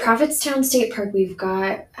 So at Prophetstown State Park, we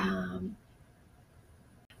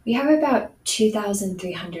have about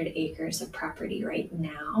 2,300 acres of property right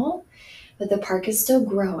now, but the park is still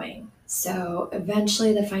growing. So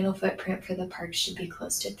eventually the final footprint for the park should be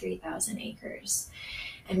close to 3,000 acres.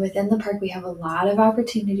 And within the park, we have a lot of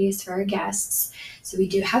opportunities for our guests. So we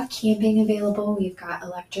do have camping available. We've got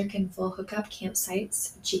electric and full hookup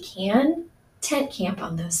campsites, but you can tent camp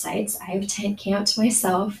on those sites. I have tent camped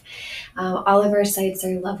myself. All of our sites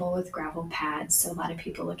are level with gravel pads. So a lot of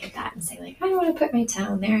people look at that and say, like, I don't want to put my tent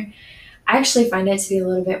on there. I actually find it to be a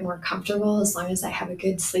little bit more comfortable as long as I have a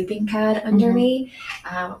good sleeping pad under me.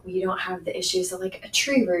 You don't have the issues of like a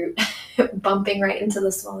tree root bumping right into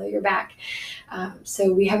the small of your back.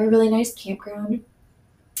 So we have a really nice campground.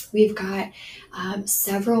 We've got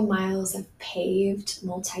several miles of paved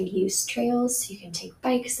multi-use trails. So you can take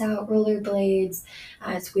bikes out, rollerblades.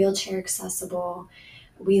 It's wheelchair accessible.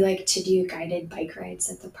 We like to do guided bike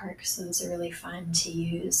rides at the park, so those are really fun to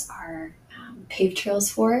use our paved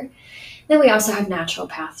trails for. Then we also have natural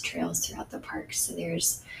path trails throughout the park. So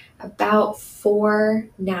there's about 4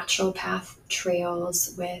 natural path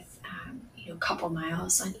trails with a couple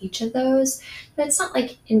miles on each of those. But it's not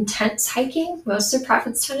like intense hiking. Most of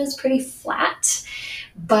Prophetstown is pretty flat,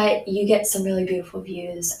 but you get some really beautiful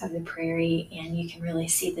views of the prairie and you can really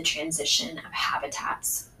see the transition of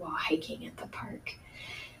habitats while hiking at the park.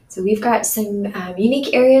 So we've got some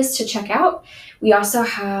unique areas to check out. We also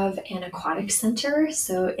have an aquatic center.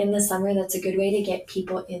 So in the summer, that's a good way to get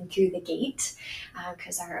people in through the gate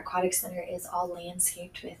because our aquatic center is all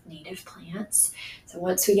landscaped with native plants. So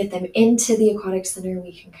once we get them into the aquatic center,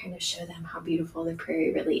 we can kind of show them how beautiful the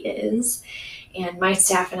prairie really is. And my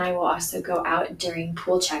staff and I will also go out during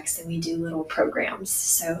pool checks and we do little programs.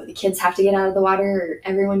 So the kids have to get out of the water, or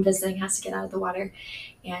everyone visiting has to get out of the water.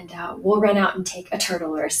 And we'll run out and take a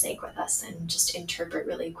turtle or a snake with us and just interpret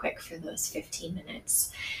really quick for those 15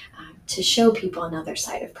 minutes to show people another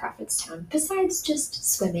side of Prophetstown besides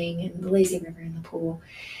just swimming and the lazy river and the pool.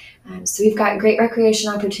 So we've got great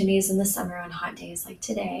recreation opportunities in the summer on hot days like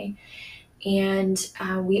today. And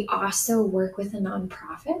we also work with a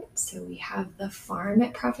nonprofit. So we have the farm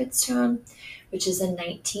at Prophetstown, which is a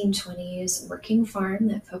 1920s working farm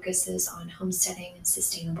that focuses on homesteading and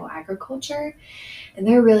sustainable agriculture. And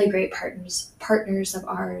they're really great partners of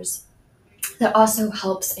ours that also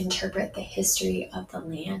helps interpret the history of the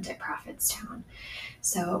land at Prophetstown.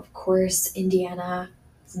 So, of course, Indiana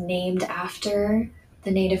is named after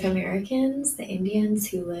the Native Americans, the Indians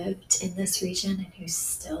who lived in this region and who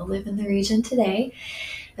still live in the region today.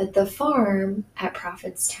 But the farm at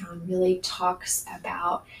Prophetstown really talks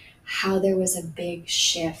about how there was a big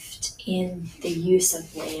shift in the use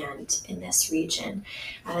of land in this region.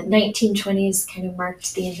 1920s kind of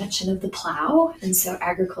marked the invention of the plow, and so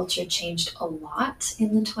agriculture changed a lot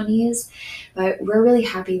in the 20s. But we're really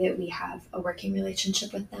happy that we have a working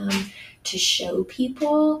relationship with them to show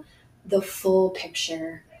people the full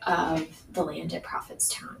picture of the land at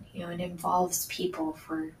Prophetstown. It involves people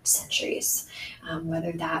for centuries,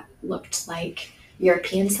 whether that looked like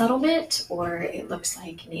European settlement or it looks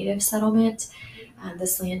like native settlement.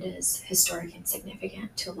 This land is historic and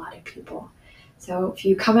significant to a lot of people. So if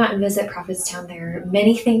you come out and visit Prophetstown, there are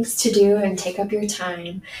many things to do and take up your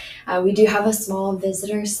time. We do have a small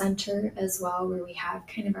visitor center as well, where we have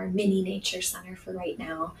kind of our mini nature center for right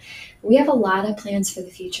now. We have a lot of plans for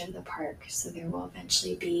the future of the park, so there will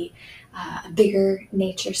eventually be a bigger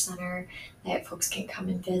nature center that folks can come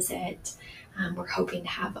and visit. We're hoping to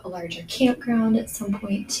have a larger campground at some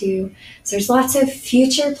point too. So there's lots of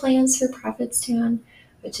future plans for Prophetstown,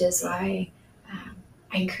 which is why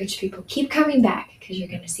I encourage people keep coming back because you're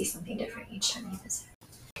going to see something different each time you visit.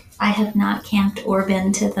 I have not camped or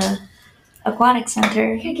been to the aquatic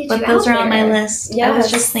center, but you those out are on my there. list. Yes. I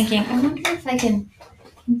was just thinking, I wonder if I can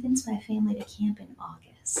convince my family to camp in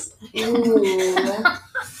August. Ooh.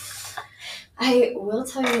 I will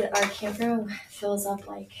tell you that our campground fills up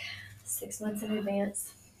like 6 months in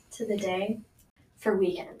advance to the day for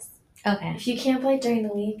weekends. Okay. If you camp like during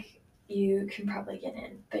the week, you can probably get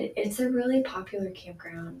in. But it's a really popular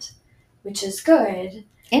campground, which is good.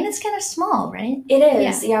 And it's kind of small, right? It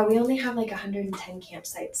is. Yeah, we only have like 110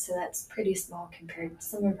 campsites, so that's pretty small compared to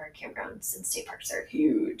some of our campgrounds and state parks are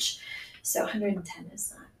huge. So 110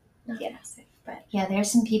 is not massive. But yeah,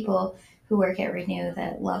 there's some people who work at Renew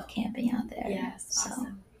that love camping out there. Yes,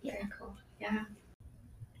 awesome. Very cool. Yeah.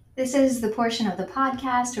 This is the portion of the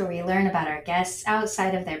podcast where we learn about our guests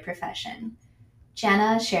outside of their profession.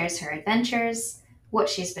 Jenna shares her adventures, what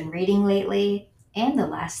she's been reading lately, and the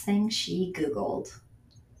last thing she Googled.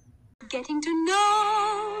 Getting to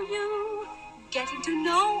know you, getting to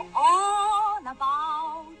know all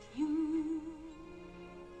about you.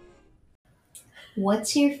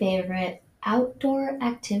 What's your favorite outdoor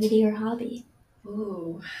activity or hobby?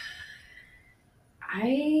 Ooh.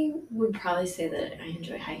 I would probably say that I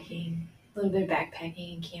enjoy hiking, a little bit of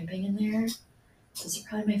backpacking and camping in there. Those are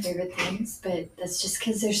probably my favorite things, but that's just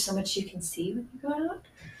because there's so much you can see when you go out.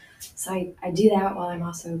 So I do that while I'm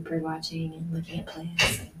also bird watching and looking at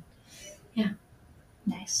plants. And, yeah.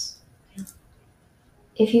 Nice. Yeah.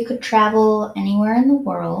 If you could travel anywhere in the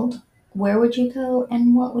world, where would you go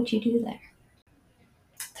and what would you do there?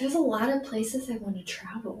 There's a lot of places I want to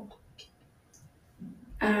travel.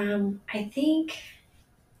 I think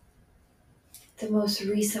the most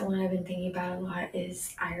recent one I've been thinking about a lot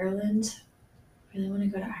is Ireland. I really want to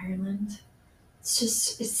go to Ireland.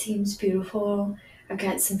 it seems beautiful. I've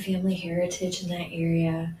got some family heritage in that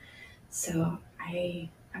area, so I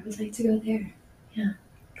would like to go there. Yeah.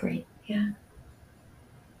 Great. Yeah.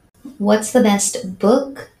 What's the best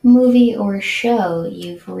book, movie, or show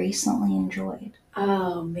you've recently enjoyed?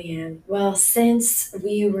 Oh man. Well, since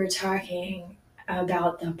we were talking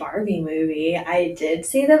about the Barbie movie, I did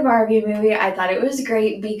see the Barbie movie. I thought it was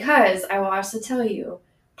great because I will also tell you,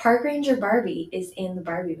 Park Ranger Barbie is in the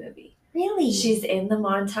Barbie movie. Really? She's in the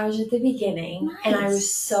montage at the beginning, and I was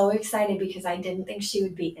Nice. so excited because I didn't think she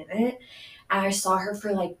would be in it. And I saw her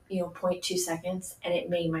for like, 0.2 seconds, and it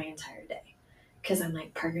made my entire day. Because I'm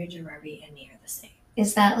like, Park Ranger Barbie and me are the same.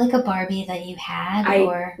 Is that like a Barbie that you had,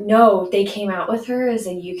 or? No, they came out with her as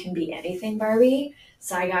a You Can Be Anything Barbie.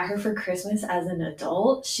 So I got her for Christmas as an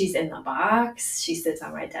adult. She's in the box. She sits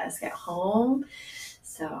on my desk at home.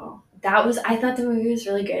 So I thought the movie was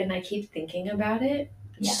really good, and I keep thinking about it,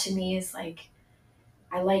 which to me is like,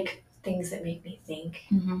 I like things that make me think.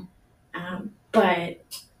 Mm-hmm. But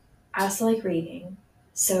I also like reading.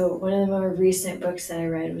 So one of the more recent books that I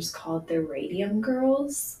read was called The Radium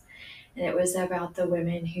Girls. And it was about the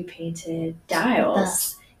women who painted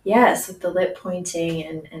dials. Yes, with the lip pointing,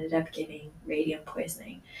 and ended up getting radium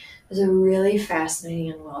poisoning. It was a really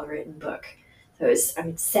fascinating and well-written book. So it was,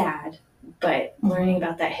 sad, but learning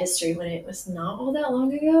about that history when it was not all that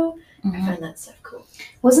long ago, I found that stuff cool.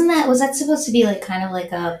 Was that supposed to be like kind of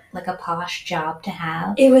like a posh job to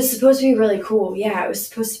have? It was supposed to be really cool. Yeah, it was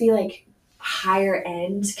supposed to be like higher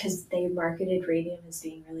end because they marketed radium as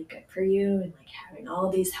being really good for you and like having all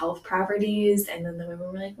of these health properties. And then the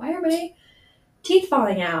women were like, why are my teeth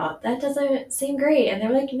falling out? That doesn't seem great. And they're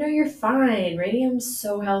like, no, you're fine. Radium's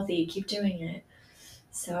so healthy. Keep doing it.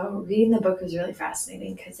 So reading the book was really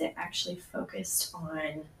fascinating because it actually focused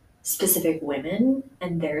on specific women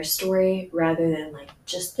and their story rather than like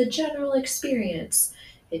just the general experience.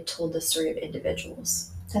 It told the story of individuals.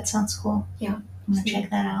 That sounds cool. Yeah. I'm going to check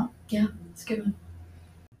that out. Yeah, it's a good one.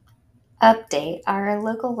 Update. Our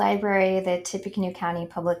local library, the Tippecanoe County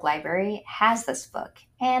Public Library, has this book,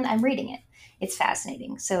 and I'm reading it. It's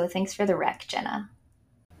fascinating, so thanks for the rec, Jenna.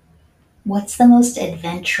 What's the most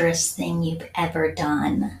adventurous thing you've ever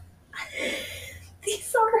done?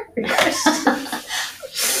 These are hard questions.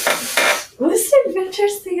 Most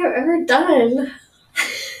adventurous thing I've ever done?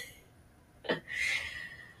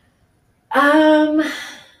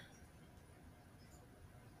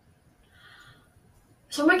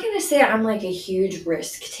 So I'm not going to say I'm like a huge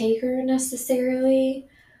risk taker necessarily,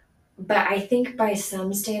 but I think by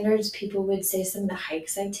some standards, people would say some of the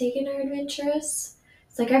hikes I've taken are adventurous.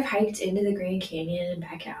 It's like I've hiked into the Grand Canyon and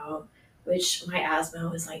back out, which my asthma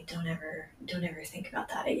was like, don't ever think about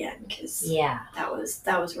that again, because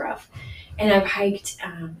that was rough. And I've hiked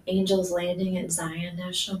Angel's Landing at Zion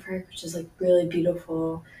National Park, which is like really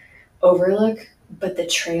beautiful overlook, but the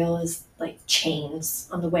trail is like chains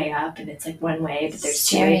on the way up, and it's like one way, but there's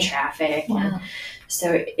two-way traffic. Wow. And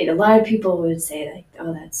so a lot of people would say like,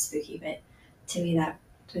 oh, that's spooky, but to me that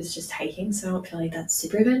was just hiking, so I don't feel like that's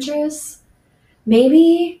super adventurous.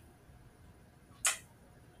 Maybe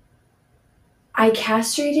I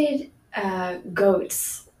castrated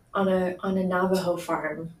goats on a Navajo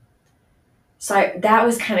farm, so that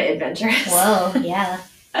was kind of adventurous. Whoa, yeah.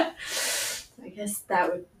 I guess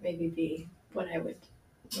that would maybe be what I would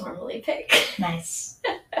normally pick. Nice.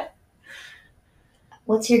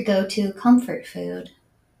 What's your go-to comfort food?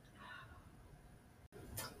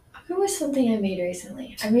 I'll go with something I made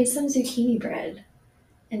recently. I made some zucchini bread.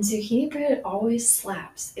 And zucchini bread always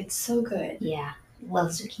slaps. It's so good. Yeah,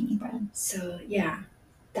 love zucchini bread. So yeah,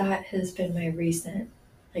 that has been my recent,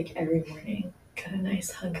 like every morning, got a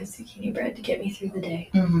nice hunk of zucchini bread to get me through the day.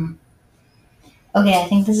 Mm-hmm. Okay, I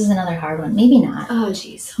think this is another hard one. Maybe not. Oh,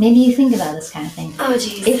 jeez. Maybe you think about this kind of thing. Oh,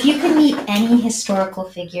 jeez. If you could meet any historical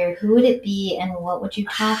figure, who would it be and what would you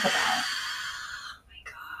talk about? Oh my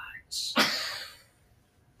gosh.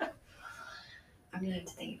 I'm going to have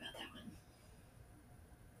to think about that one.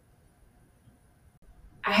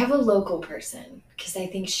 I have a local person because I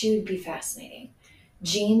think she would be fascinating.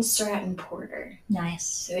 Jean Stratton Porter. Nice.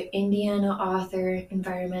 So Indiana author,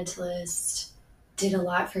 environmentalist, did a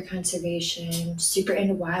lot for conservation, super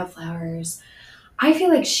into wildflowers. I feel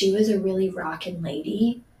like she was a really rockin'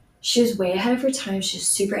 lady. She was way ahead of her time. She was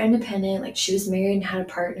super independent. Like she was married and had a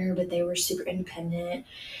partner, but they were super independent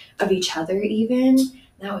of each other even.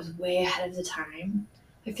 That was way ahead of the time.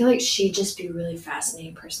 I feel like she'd just be a really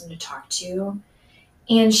fascinating person to talk to.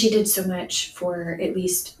 And she did so much for at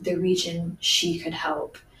least the region she could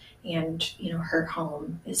help. And, her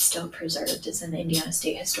home is still preserved as an Indiana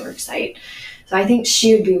State Historic Site. So I think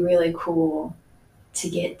she would be really cool to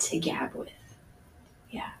get to gab with.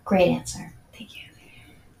 Yeah. Great answer. Thank you.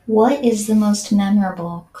 What is the most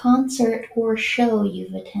memorable concert or show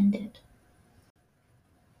you've attended?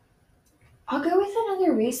 I'll go with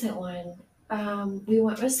another recent one. We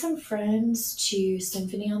went with some friends to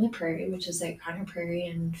Symphony on the Prairie, which is at Connor Prairie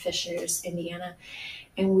in Fishers, Indiana,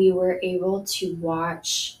 and we were able to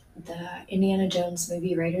watch the Indiana Jones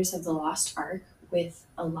movie Raiders of the Lost Ark with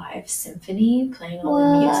a live symphony playing all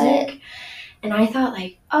the music. And I thought,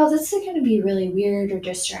 like, oh, this is going to be really weird or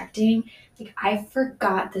distracting. Like, I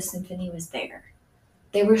forgot the symphony was there.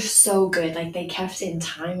 They were so good. Like, they kept in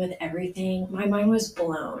time with everything. My mind was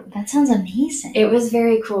blown. That sounds amazing. It was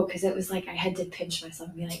very cool because it was like I had to pinch myself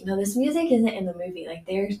and be like, no, this music isn't in the movie. Like,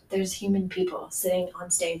 there's human people sitting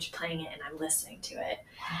on stage playing it, and I'm listening to it.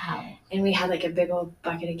 Wow. And we had like a big old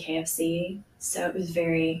bucket of KFC. So it was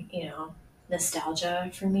very,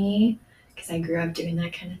 nostalgia for me because I grew up doing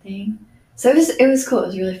that kind of thing. So it was cool. It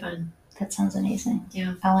was really fun. That sounds amazing.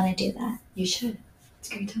 Yeah. I want to do that. You should.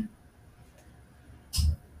 It's a great time.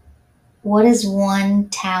 What is one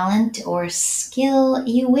talent or skill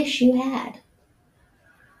you wish you had?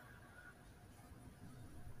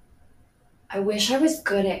 I wish I was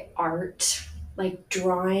good at art, like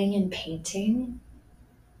drawing and painting.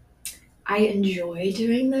 I enjoy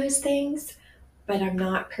doing those things, but I'm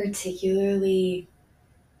not particularly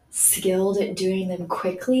skilled at doing them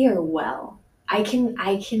quickly or well. I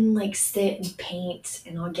can like sit and paint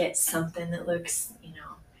and I'll get something that looks,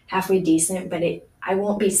 halfway decent, but I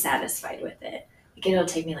won't be satisfied with it. Like it'll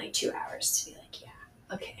take me like 2 hours to be like,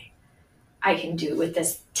 yeah, okay, I can do with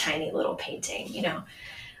this tiny little painting.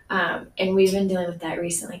 And we've been dealing with that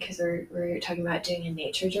recently because we're talking about doing a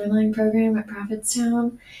nature journaling program at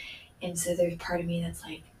Prophetstown. And so there's part of me that's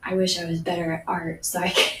like, I wish I was better at art so I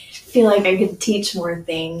could feel like I could teach more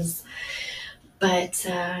things. But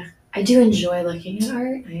I do enjoy looking at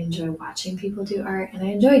art. I enjoy watching people do art, and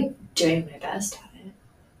I enjoy doing my best at it.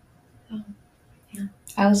 So, yeah.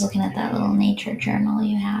 I was looking at that little nature journal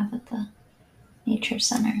you have at the nature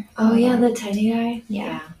center. Oh, yeah, the tiny guy?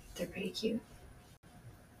 Yeah. They're pretty cute.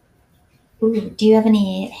 Ooh, do you have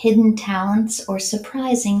any hidden talents or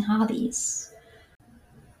surprising hobbies?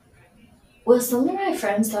 Well, some of my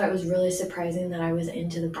friends thought it was really surprising that I was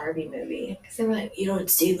into the Barbie movie because they were like, "You don't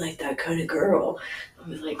seem like that kind of girl." I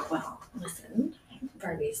was like, "Well, listen,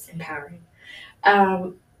 Barbie's empowering."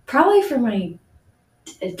 Probably for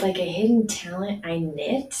it's like a hidden talent. I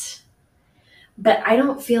knit, but I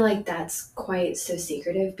don't feel like that's quite so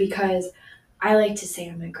secretive because I like to say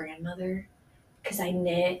I'm a grandmother because I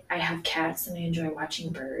knit. I have cats and I enjoy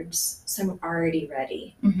watching birds, so I'm already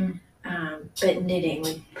ready. Mm-hmm. But knitting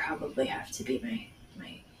would probably have to be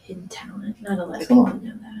my hidden talent. Not a lot of Cool. people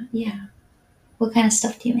know that. Yeah. What kind of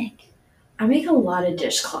stuff do you make? I make a lot of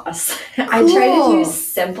dishcloths. Cool. I try to do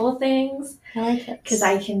simple things I like it. because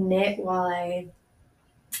I can knit while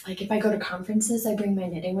if I go to conferences, I bring my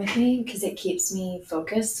knitting with me because it keeps me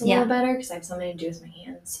focused a little better because I have something to do with my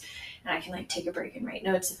hands. And I can take a break and write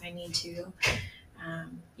notes if I need to.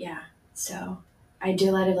 So I do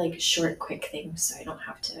a lot of short, quick things so I don't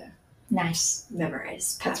have to Nice.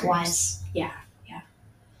 memorize patterns. That's wise. Yeah.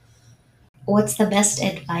 What's the best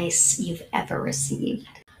advice you've ever received?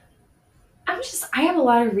 I have a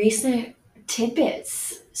lot of recent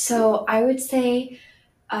tidbits. So I would say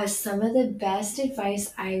some of the best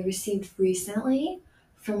advice I received recently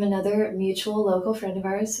from another mutual local friend of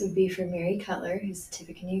ours would be from Mary Cutler, who's the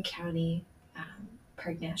Tippecanoe County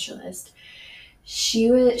park naturalist. She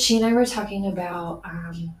and I were talking about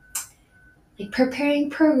preparing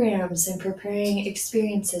programs and preparing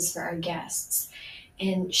experiences for our guests.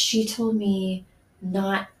 And she told me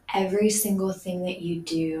not every single thing that you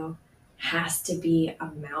do has to be a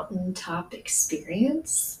mountaintop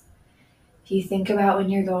experience. If you think about when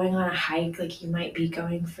you're going on a hike, you might be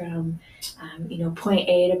going from, point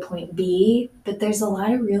A to point B, but there's a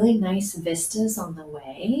lot of really nice vistas on the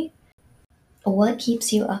way. What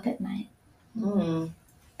keeps you up at night?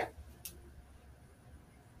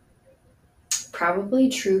 Probably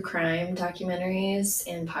true crime documentaries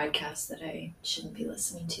and podcasts that I shouldn't be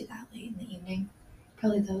listening to that late in the evening.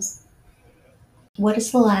 Probably those. What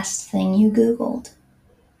is the last thing you Googled?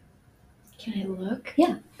 Can I look?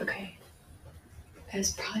 Yeah. Okay. It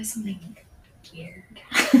was probably something weird.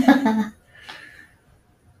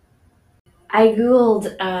 I Googled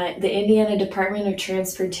the Indiana Department of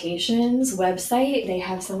Transportation's website. They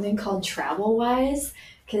have something called TravelWise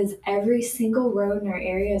because every single road in our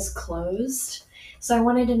area is closed. So I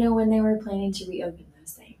wanted to know when they were planning to reopen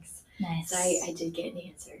those things. Nice. So I did get an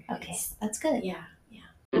answer. Okay, that's good. Yeah.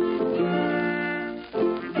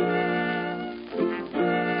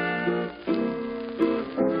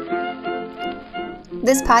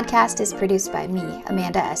 This podcast is produced by me,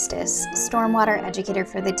 Amanda Estes, stormwater educator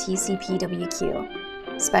for the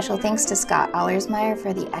TCPWQ. Special thanks to Scott Allersmeyer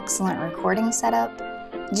for the excellent recording setup,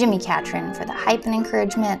 Jimmy Catron for the hype and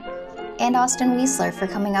encouragement, and Austin Wiesler for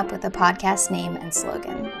coming up with the podcast name and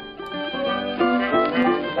slogan.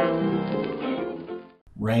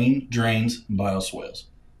 Rain drains bioswales.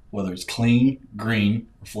 Whether it's clean, green,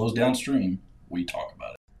 or flows downstream, we talk about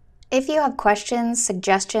it. If you have questions,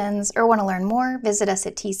 suggestions, or want to learn more, visit us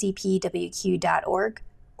at tcpwq.org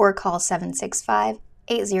or call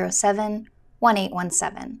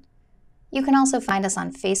 765-807-1817. You can also find us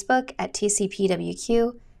on Facebook at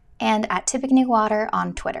TCPWQ and at Tippecanoe Water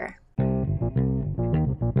on Twitter.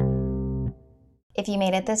 If you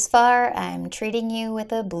made it this far, I'm treating you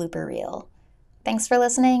with a blooper reel. Thanks for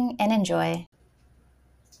listening and enjoy.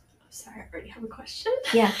 Sorry, I already have a question.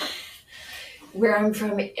 Yeah. Where I'm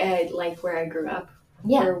from, like where I grew up,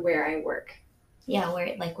 or where I work. Yeah, where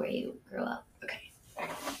you grew up. Okay.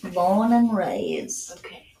 Born and raised.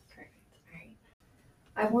 Okay, perfect. All right.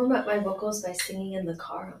 I warm up my vocals by singing in the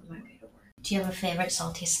car on my way to work. Do you have a favorite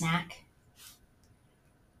salty snack?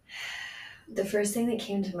 The first thing that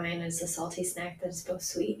came to mind is a salty snack that's both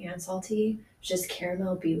sweet and salty, just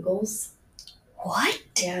caramel bugles. What?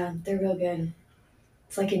 Yeah, they're real good.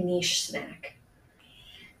 It's like a niche snack.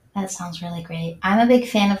 That sounds really great. I'm a big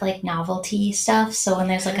fan of like novelty stuff, so when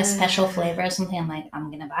there's like a special flavor or something, I'm like,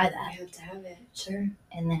 I'm gonna buy that. I have to have it, sure.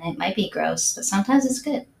 And then it might be gross, but sometimes it's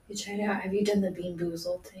good. You tried it out? Have you done the Bean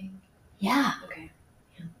Boozled thing? Yeah. Okay.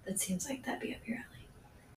 Yeah, that seems like that'd be up your alley.